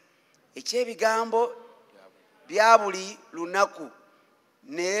eky'okujjukiza eky'ebigambo bya buli lunaku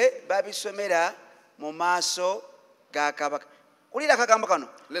ne babisomera mu maaso ga kabaka kulira akagambo kano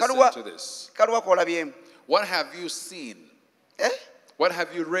Listen to this. kaluwa koolabyemu What have you seen? What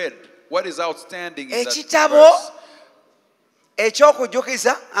have you read? What is outstanding in that ekitabo verse?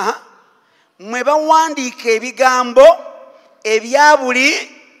 eky'okujjukiza mwe bawandiika ebigambo ebya buli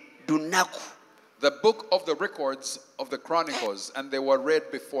lunaku The book of the records of the Chronicles, and they were read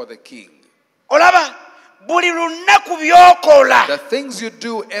before the king. olaba buli lunaku by'okola The things you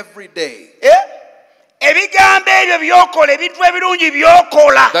do every day, ebigambo ebyo by'okola ebintu ebirungi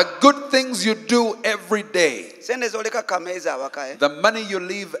by'okola the good things you do every day, sente zoleka kameeza awaka the money you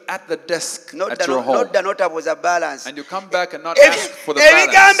leave at the desk at nodda your home, notabuuza balance and you come back and not ask for the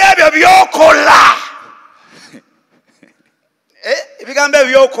ebigambo balance. ebyo by'okola ebigambo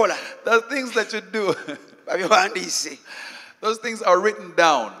ebyo by'okola The things that you do, babiwandiise those things are written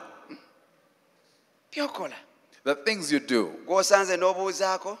down. by'okola The things you do. gw'osanze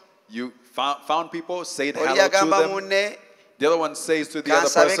n'obuuzaako You found people, said oli hello to yagamba them. munne The other one says to the other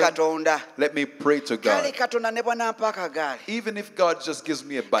kansabe person, katonda let me pray to kale God. katonda ne bwanampa akagaali Even if God just gives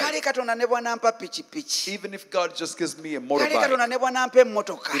me a kale bike, katonda ne bwanampa pikipiki even if God just gives me a kale motorbike, katonda ne bwanampa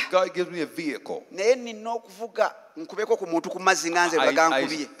emmotoka if God gives me a vehicle, naye nina okuvuga nkubeko ku muntu ku mazzi nga nze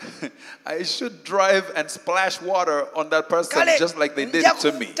bagankubye I should drive and splash water on that person kale just like they did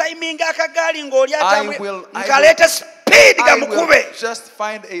to me. tayiminga akagaali ng'oli I atambwe will- nkaleete speed I will gamukube just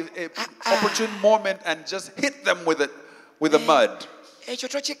find a opportune moment and just hit them with the mud. ekyo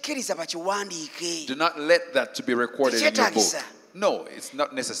tokikkiriza bakiwandiike Do not let that to be recorded in your book. Tekyetaagisa. No, it's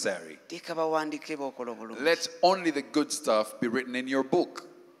not necessary. teeka bawandiike bookola obulungi Let only the good stuff be written in your book.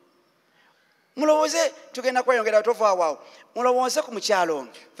 mulowooze tugenda kweyongera tova awaawo mulowooze ku mukyalo ono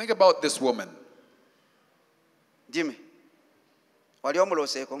Think about this woman. jimmy wali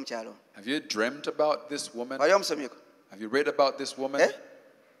omulooseeko omukyalo ono Have you dreamt about this woman? wali omusomyeko Have you read about this woman?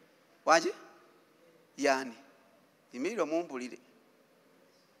 wangi yaani yimirire omumpulire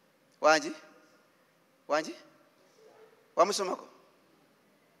wangi wamusomako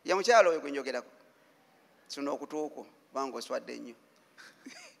ya mukyalo oyo gwe njogerako sino okutuuko kubanga oswadde nnyo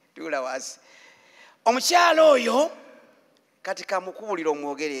tuula wansi omukyalo oyo kati kamukubulira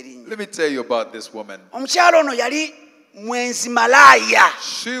omwogere erinnya. Let me tell you about this woman. Omukyalo ono yali mwenzi malaaya.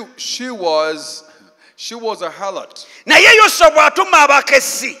 She was a harlot. Naye Yoswa bw'atuma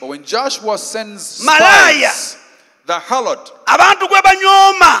abakessi. But when Joshua sends spies, the harlot, abantu gwe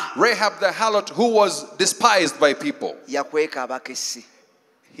banyooma, Rahab the harlot who was despised by people, yakweka abakessi.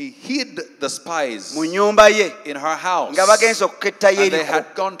 He hid the spies mu nnyumba ye in her house. Nga bagenze okuketta Yeriko. And they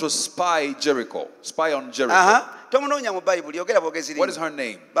had gone to spy on Jericho. Tomunoonya mu Bayibuli yogera bwogezi. What is her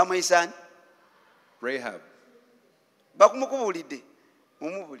name? Bamuyisa ani? Rahab. Bakumukubulidde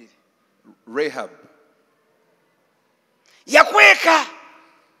mumubulire. Rahab. Yakweka.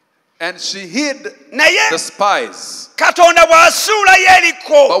 And she hid the spies. Katonda bw'asuula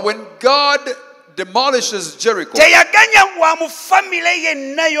Yeriko. But when God demolishes Jericho, teyaganya wa mu family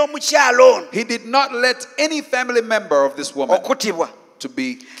yenna y'omukyalo ono, he did not let any family member of this woman okutibwa to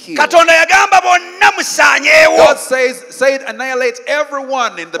be killed. Katonda yagamba bonna musaanyeewo. God said annihilate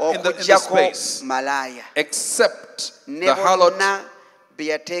everyone in the space malaya except the harlot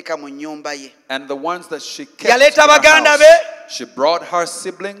mu nnyumba ye. And the ones that she kept in Yaleeta her baganda house. be, She brought her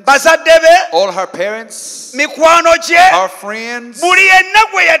siblings, bazadde be, all her parents, mikwano gye, her friends, buli yenna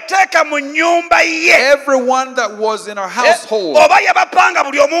gwe yateeka mu nnyumba ye. everyone that was in her household. Oba yabapanga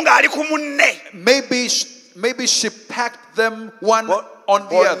buli omu ng'ali ku munne. Maybe she packed them one on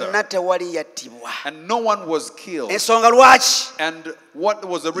the other. Bonna tewali yattibwa. And no one was killed. Ensonga lwaki? And what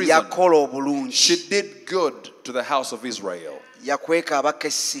was the reason? Yakola obulungi. She did good to the house of Israel. Yakweka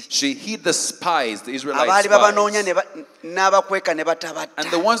abakessi. She hid the spies, the Israelite abaali babanoonya spies. n'abakweka ne batabatta.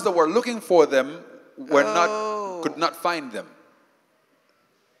 And the ones that were looking for them could not find them.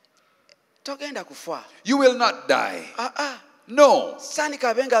 Togenda kufa. You will not die. No.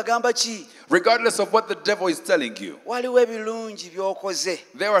 Saanika abe ng'agamba ki? Regardless of what the devil is telling you. Waliwo ebirungi by'okoze.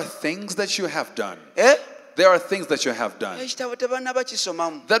 There are things that you have done. There are things that you have done. Ekitabo tebannaba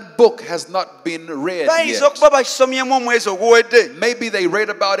kisomamu. That book has not been read Bayinza yet. okuba bakisomyemu omwezi oguwedde. Maybe they read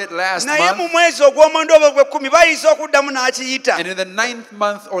about it last Naye mu month. mwezi ogw'omwenda oba ogw'ekkumi bayinza okuddamu n'akiyita. And in the 9th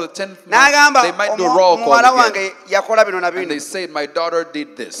month or the 10th month, N'agamba they might do roll call muwala again. wange yakola bino na And bino. they said, my daughter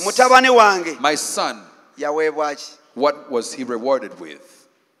did this. Mutabani wange My son, yaweebwa ki? what was he rewarded with?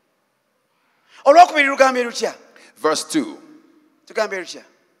 Olwokubiri lugambye lutya? Verse 2. Tugambye lutya?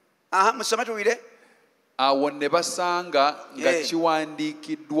 Musome tuwire. Awo ne basanga nga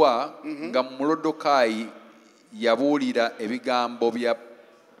kiwandiikiddwa nga Mulodokaayi yabuulira ebigambo bya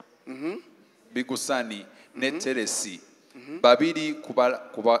Bigusani ne Teresi babiri ku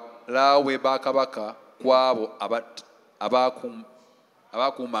balaawe ba kabaka kw'abo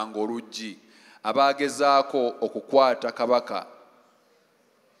abaakuumanga oluggi abaagezaako okukwata kabaka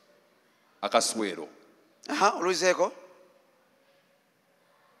akaswero. Oluzeeko.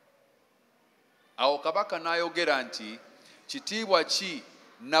 Awo kabaka n'ayogera nti kitiibwa ki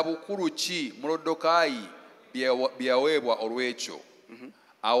na bukulu ki Mulodokaayi bye yaweebwa olw'ekyo.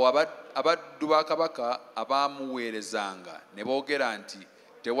 Awo abaddu ba kabaka abaamuweerezanga ne boogera nti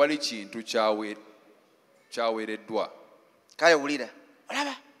tewali kintu kyaweereddwa. Kale wulira.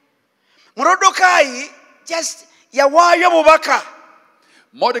 Olaba. Mulodokaayi just yawaayo bubaka.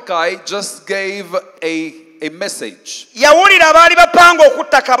 Mordecai just gave a message. Yawulira abaali bapanga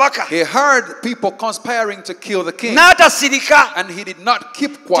okutta kabaka. He heard people conspiring to kill the king. N'atasirika. And he did not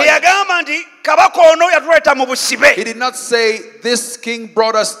keep quiet. Teyagamba nti kabaka ono yatuleeta mu busibe. He did not say, this king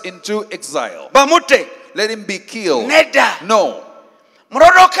brought us into exile. Bamutte. Let him be killed. Nedda. No.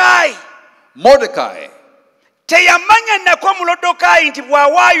 Mulodokaayi. Mordecai teyamanya nako Mulodokaayi nti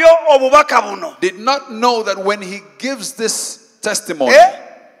bw'awaayo obubaka buno. Did not know that when he gives this testimony,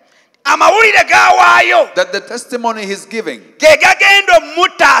 amawulire gawaayo, that the testimony he's giving ge gagenda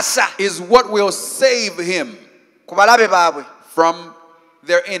omutaasa, is what will save him ku balabe baabwe, from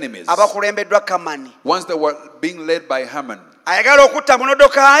their enemies, abakulembeddwa Kamani. once they were being led by Haman. Ayagala okutta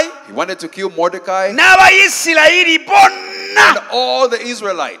Mulodokaayi. He wanted to kill Mordecai N'Abayisirayiri bonna. and all the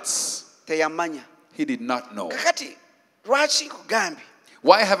Israelites. Teyamanya. He did not know. Kakati lwaki nkugambye?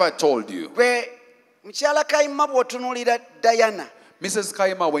 Why have I told you? Gwe mukyala Kayima bw'otunuulira Diana, Mrs.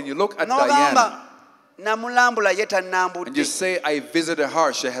 Kayima, when you look at n'ogamba Diana namulambula ye and you tannambudde. say, I visited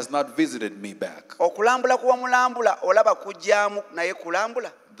her, she has not visited me back. Okulambula kuba mulambula olaba kujjaamu naye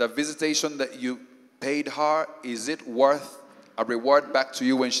kulambula. The visitation that you paid her, is it worth a reward back to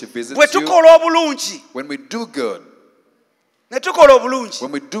you when she visits Bwe you? tukola obulungi, When we do good, ne tukola obulungi,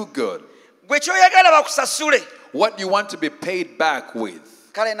 when we do good, gwe kyoyagala bakusasule, what you want to be paid back with,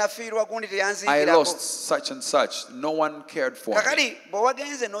 I lost such and such. No one cared for me.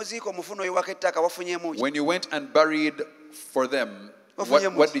 When you went and buried for them,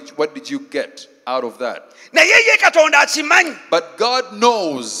 what did you get out of that? But God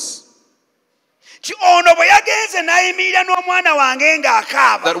knows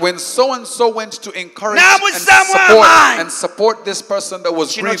that when so and so went to encourage and support this person that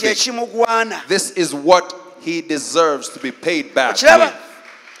was grieving, this is what he deserves to be paid back with.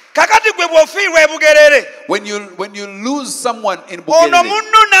 When you lose someone in Bugerere,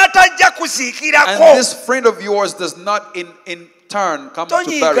 and this friend of yours does not in turn come to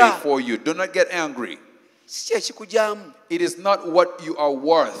bury for you, do not get angry. It is not what you are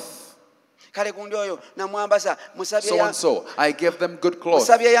worth. So and so, I gave them good clothes.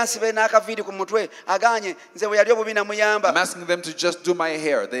 I'm asking them to just do my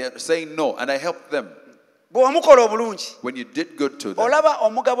hair. They are saying no, and I helped them. When you did good to them,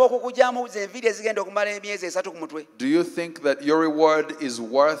 do you think that your reward is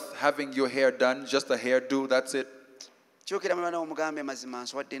worth having your hair done, just a hairdo, that's it?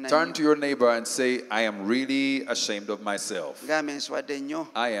 Turn to your neighbor and say, I am really ashamed of myself.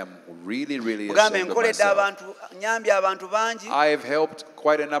 I am really, really ashamed of myself. I have helped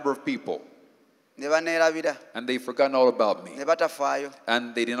quite a number of people, and they've forgotten all about me,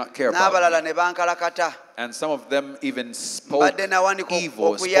 and they did not care about me. And some of them even spoke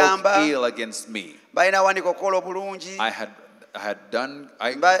evil, spoke ill against me. I had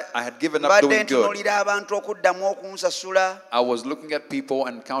given up doing good. I was looking at people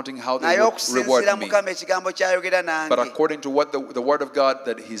and counting how they would reward me. But according to what the word of God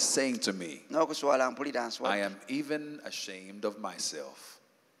that he's saying to me, I am even ashamed of myself.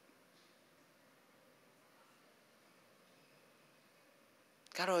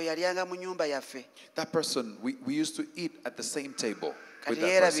 That person, we used to eat at the same table with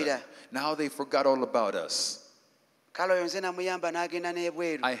that person. Now they forgot all about us.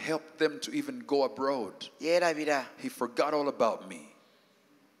 I helped them to even go abroad. He forgot all about me.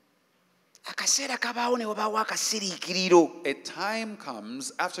 A time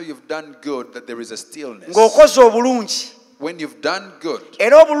comes after you've done good that there is a stillness. When you've done good,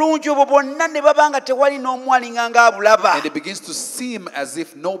 and it begins to seem as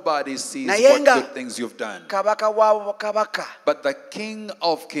if nobody sees what good things you've done. But the King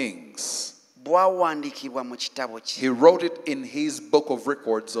of Kings, he wrote it in his book of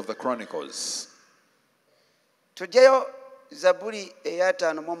records of the Chronicles.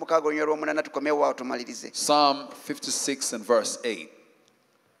 Psalm 56 and verse 8.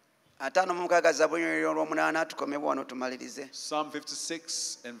 Psalm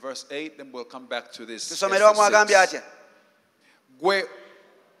 56 and verse 8, then we'll come back to this.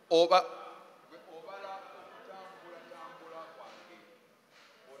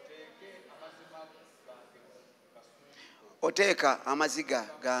 Oteka amaziga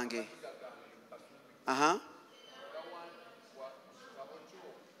gange.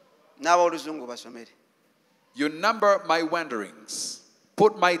 Naba oluzungu basomere. You number my wanderings.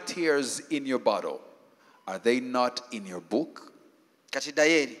 Put my tears in your bottle. Are they not in your book?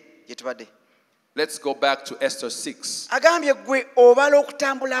 Let's go back to Esther 6.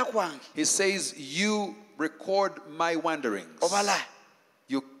 He says, you record my wanderings.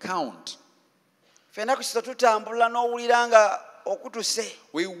 You count.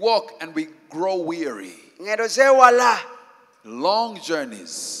 We walk and we grow weary. Long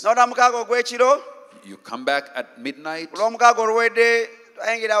journeys. You come back at midnight.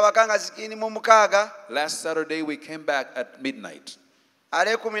 Last Saturday we came back at midnight. And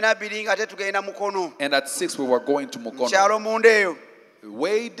at 6 we were going to Mukono.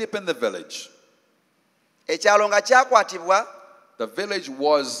 Way deep in the village. The village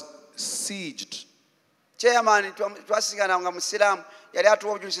was sieged. Chairman twasigana nga musiramu yali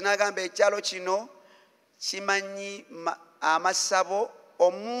atuwa obujulizi n'agamba ekyalo kino kimanyi amasabo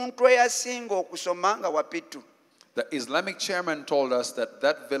omuntu eyasinga okusoma nga Wapittu. The Islamic chairman told us that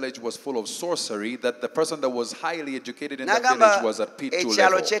that village was full of sorcery, that the person that was highly educated in that village was at P2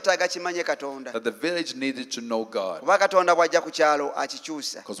 level. That the village needed to know God. Because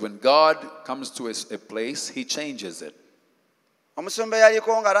when God comes to a place, he changes it. Omusumba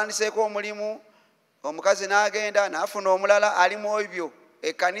yaliko nga arandiseeko omulimu, omukazi n'agenda n'afuna omulala alimu ebyo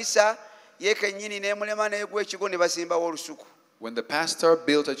ekkanisa yekennyini n'emulema n'egwa ekigo ne basimbawo olusuku. When the pastor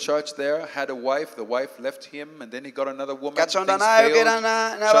built a church there, had a wife, the wife left him, and then he got another woman. Things failed,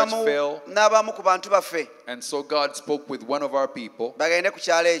 church fell. And so God spoke with one of our people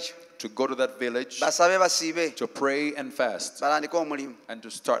to go to that village, to pray and fast, and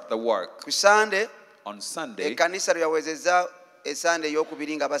to start the work. On Sunday,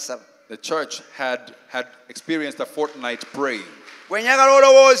 The church had experienced a fortnight praying.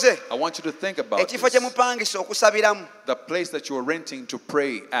 I want you to think about this. The place that you are renting to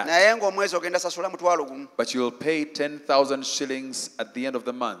pray at. But you will pay 10,000 shillings at the end of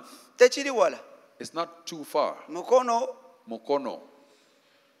the month. It's not too far. Mukono.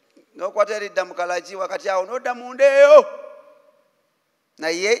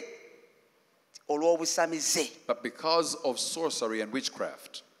 But because of sorcery and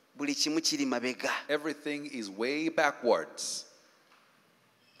witchcraft, everything is way backwards.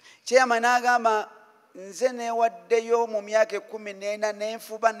 Chairman agamba nze newaddeyo mu myaka 14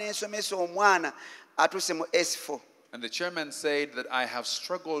 n'enfuba n'ensomesa omwana atuse mu S4. And the chairman said that I have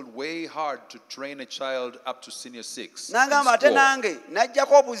struggled way hard to train a child up to senior 6. And I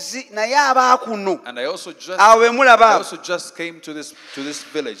also just came to this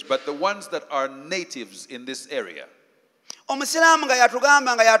village, but the ones that are natives in this area. A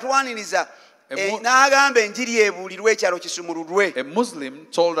Muslim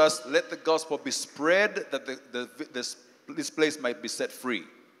told us, let the gospel be spread that this place might be set free.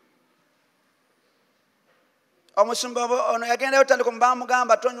 That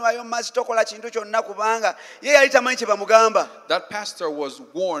pastor was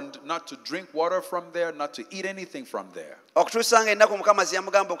warned not to drink water from there, not to eat anything from there.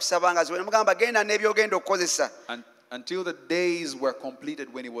 Until the days were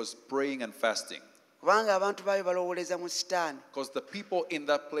completed when he was praying and fasting. Because the people in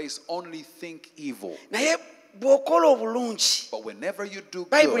that place only think evil. But whenever you do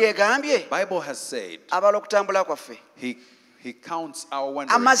good, Bible has said, He counts our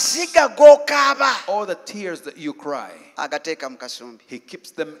wanderings. All the tears that you cry, He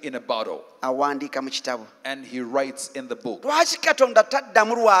keeps them in a bottle. And He writes in the book. Why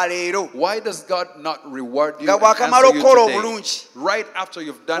does God not reward you and answer you today, right after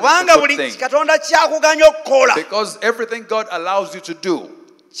you've done a good thing? Because everything God allows you to do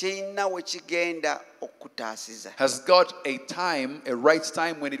has got a time, a right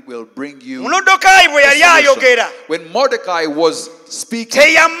time when it will bring you. When Mordecai was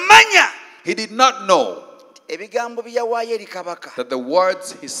speaking, he did not know that the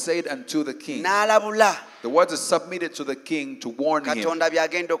words he said unto the king, the words are submitted to the king to warn him that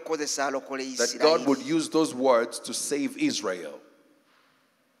God would use those words to save Israel.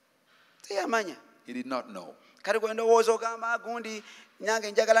 He did not know.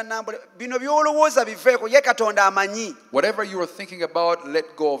 Whatever you are thinking about,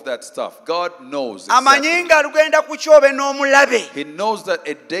 let go of that stuff. God knows exactly. He knows that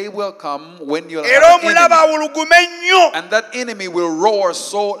a day will come when you'll have an enemy, and that enemy will roar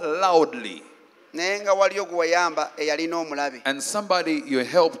so loudly. And somebody you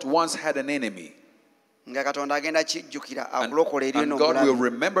helped once had an enemy. And God will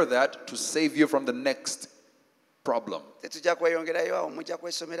remember that to save you from the next problem. You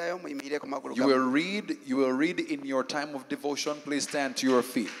will read in your time of devotion. Please stand to your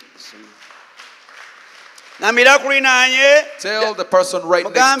feet. Tell the person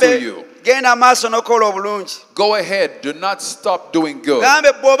right next to you, go ahead, do not stop doing good.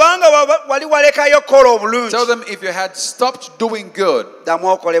 Tell them if you had stopped doing good,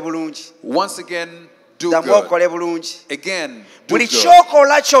 once again do good. Again do good.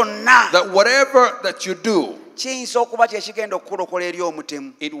 That whatever that you do, it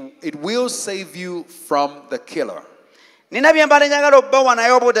will save you from the killer. I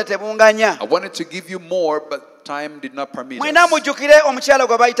wanted to give you more, but time did not permit us.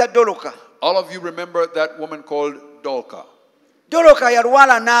 All of you remember that woman called Dolka.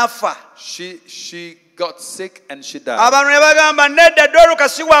 She got sick and she died. And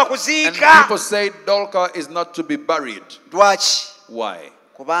people say Dolka is not to be buried. Why?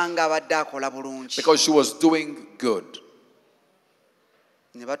 Because she was doing good.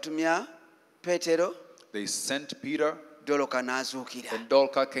 They sent Peter, and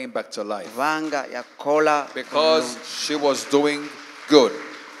Dolka came back to life because she was doing good.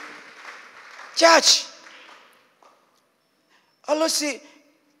 Church,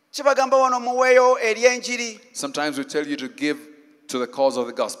 sometimes we tell you to give to the cause of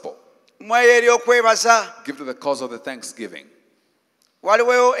the gospel. Give to the cause of the thanksgiving.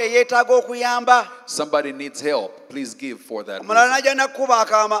 Somebody needs help. Please give for that reason.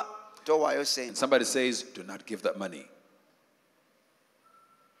 And somebody says, do not give that money.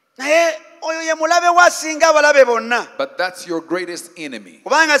 But that's your greatest enemy.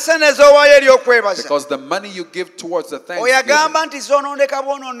 Because the money you give towards the thanksgiving,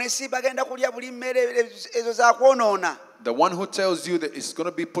 the one who tells you that it's going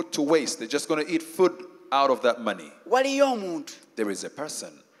to be put to waste, they're just going to eat food out of that money. There is a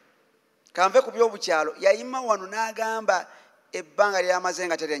person. That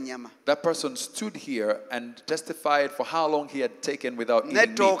person stood here and testified for how long he had taken without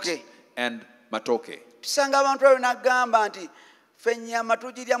eating meat and matoke.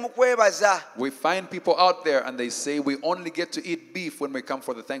 We find people out there and they say we only get to eat beef when we come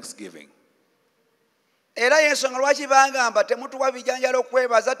for the Thanksgiving. And they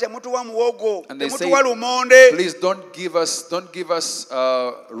say, please don't give us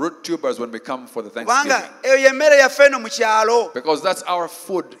root tubers when we come for the Thanksgiving. Because that's our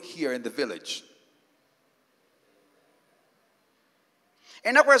food here in the village.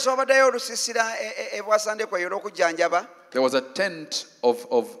 There was a tent of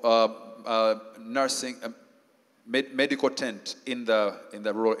nursing, medical tent in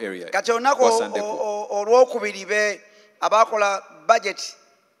the rural area.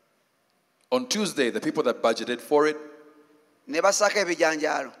 On Tuesday, the people that budgeted for it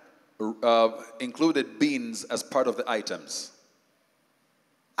included beans as part of the items.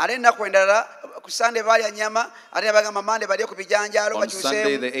 On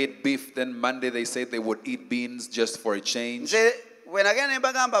Sunday they ate beef, then Monday they said they would eat beans just for a change. When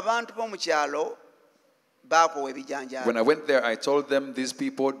I went there, I told them these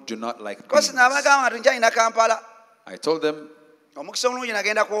people do not like beans. I told them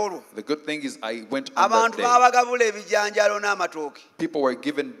the good thing is I went on that day. People were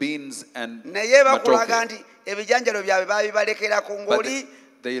given beans and matoke.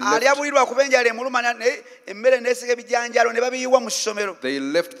 They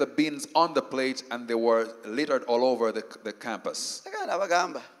left the beans on the plate and they were littered all over the campus.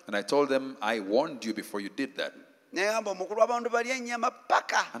 And I told them, I warned you before you did that. And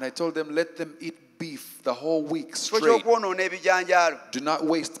I told them, let them eat beef the whole week straight. Do not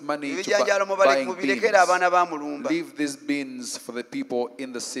waste money buying beans. Leave these beans for the people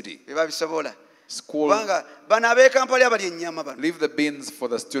in the city. School. Leave the beans for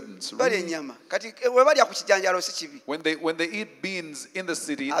the students. When they eat beans in the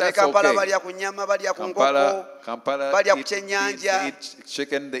city, that's okay. Kampala eat beans, they eat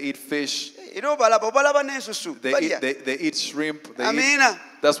chicken, they eat fish, they eat shrimp,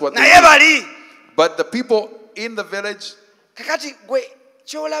 that's what they eat. But the people in the village,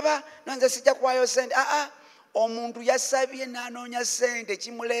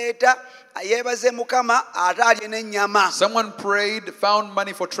 someone prayed, found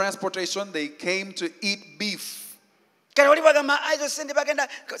money for transportation, they came to eat beef.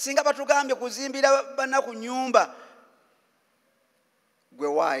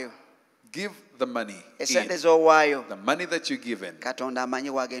 Give the money. The money that you're given.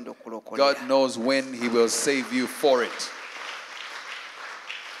 God knows when He will save you for it.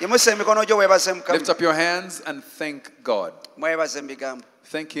 Lift up your hands and thank God.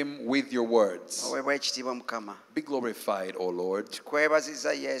 Thank Him with your words. Be glorified, O Lord.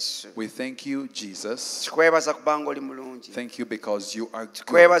 We thank you, Jesus. Thank you because you are good.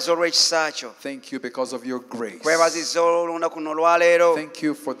 Thank you because of your grace. Thank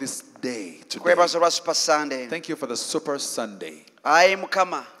you for this day today. Thank you for the Super Sunday.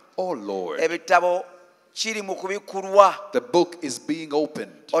 Oh Lord. The book is being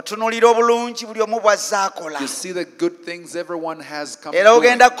opened. You see the good things everyone has come doing.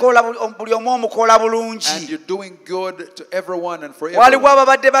 And you're doing good to everyone and for everyone.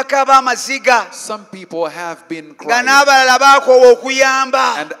 Some people have been crying.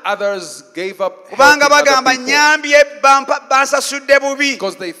 And others gave up helping other people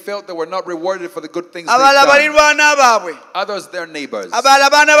because they felt they were not rewarded for the good things they've done. Others, their neighbors.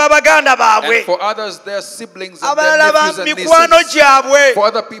 And for others, their siblings and their nephews and nieces. For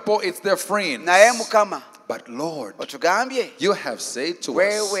other people, it's their friends. But Lord, you have said to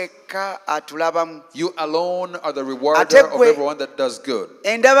us, you alone are the rewarder of everyone that does good.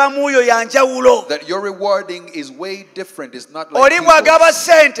 That your rewarding is way different. It's not like people's.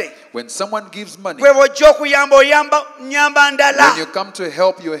 When someone gives money, when you come to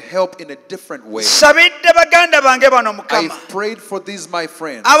help, you help in a different way. I've prayed for these, my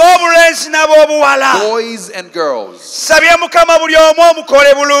friends, boys and girls. I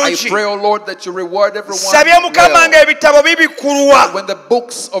pray, O Lord, that you reward everyone well. When the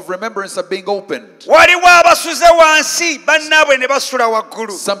books of remembrance are being opened,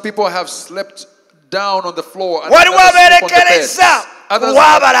 some people have slept down on the floor and others sleep on the bed.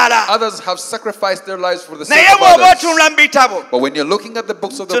 Others have sacrificed their lives for the sake of others. But when you're looking at the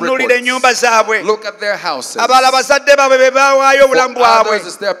books of the records, look at their houses. For others,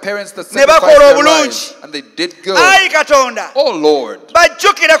 it's their parents that sacrificed their lives, and they did good. Oh Lord,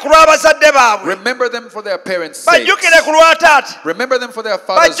 remember them for their parents' sake. Remember them for their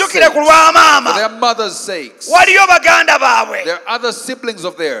father's sake, for their mother's sakes. There are other siblings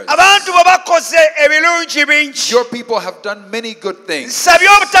of theirs. Your people have done many good things. I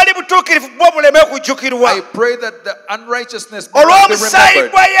pray that the unrighteousness be remembered.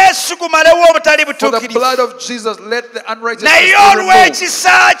 For the blood of Jesus, let the unrighteousness be removed.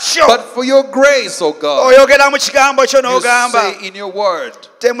 But for your grace, O God, you say in your word,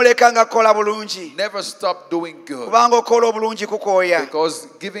 never stop doing good. Because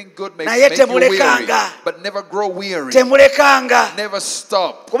giving good makes you weary, but never grow weary. Never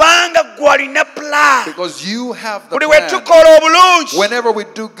stop. Because you have the plan. Whenever we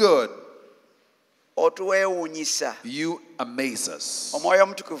do good, you amaze us.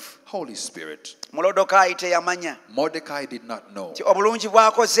 Holy Spirit. Mordecai did not know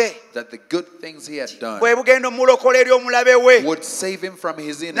that the good things he had done would save him from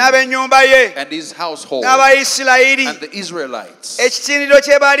his enemies and his household and the Israelites. And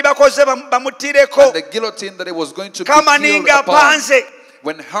the guillotine that it was going to be killed upon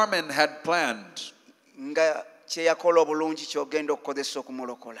when Haman had planned.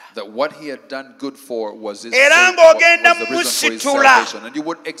 That what he had done good for was the reason for his salvation. And you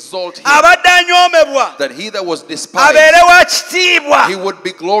would exalt him, that he that was despised, he would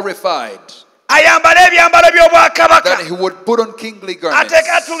be glorified. That he would put on kingly garments and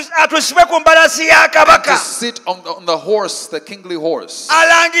to sit on the horse, the kingly horse,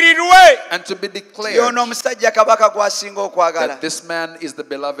 and to be declared that this man is the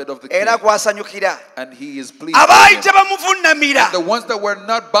beloved of the king and he is pleased with him. And the ones that were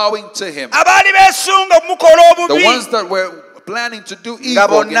not bowing to him, the ones that were planning to do evil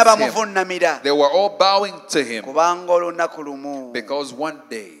against him, they were all bowing to him, because one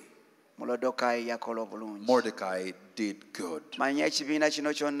day Mordecai did good.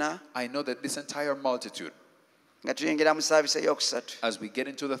 I know that this entire multitude, as we get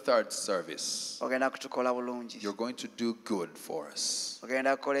into the third service, you're going to do good for us.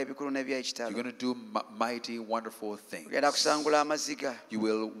 You're going to do mighty, wonderful things. You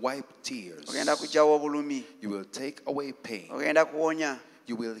will wipe tears. You will take away pain.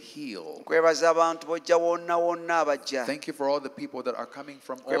 You will heal. Thank you for all the people that are coming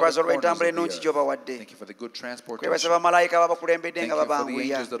from all the corners of the earth. Thank you for the good transportation. Thank you for the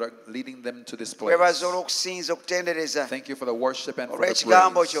angels that are leading them to this place. Thank you for the worship and for the praise.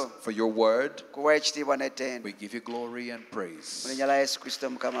 For your word, we give you glory and praise. In the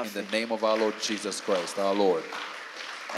name of our Lord Jesus Christ, our Lord.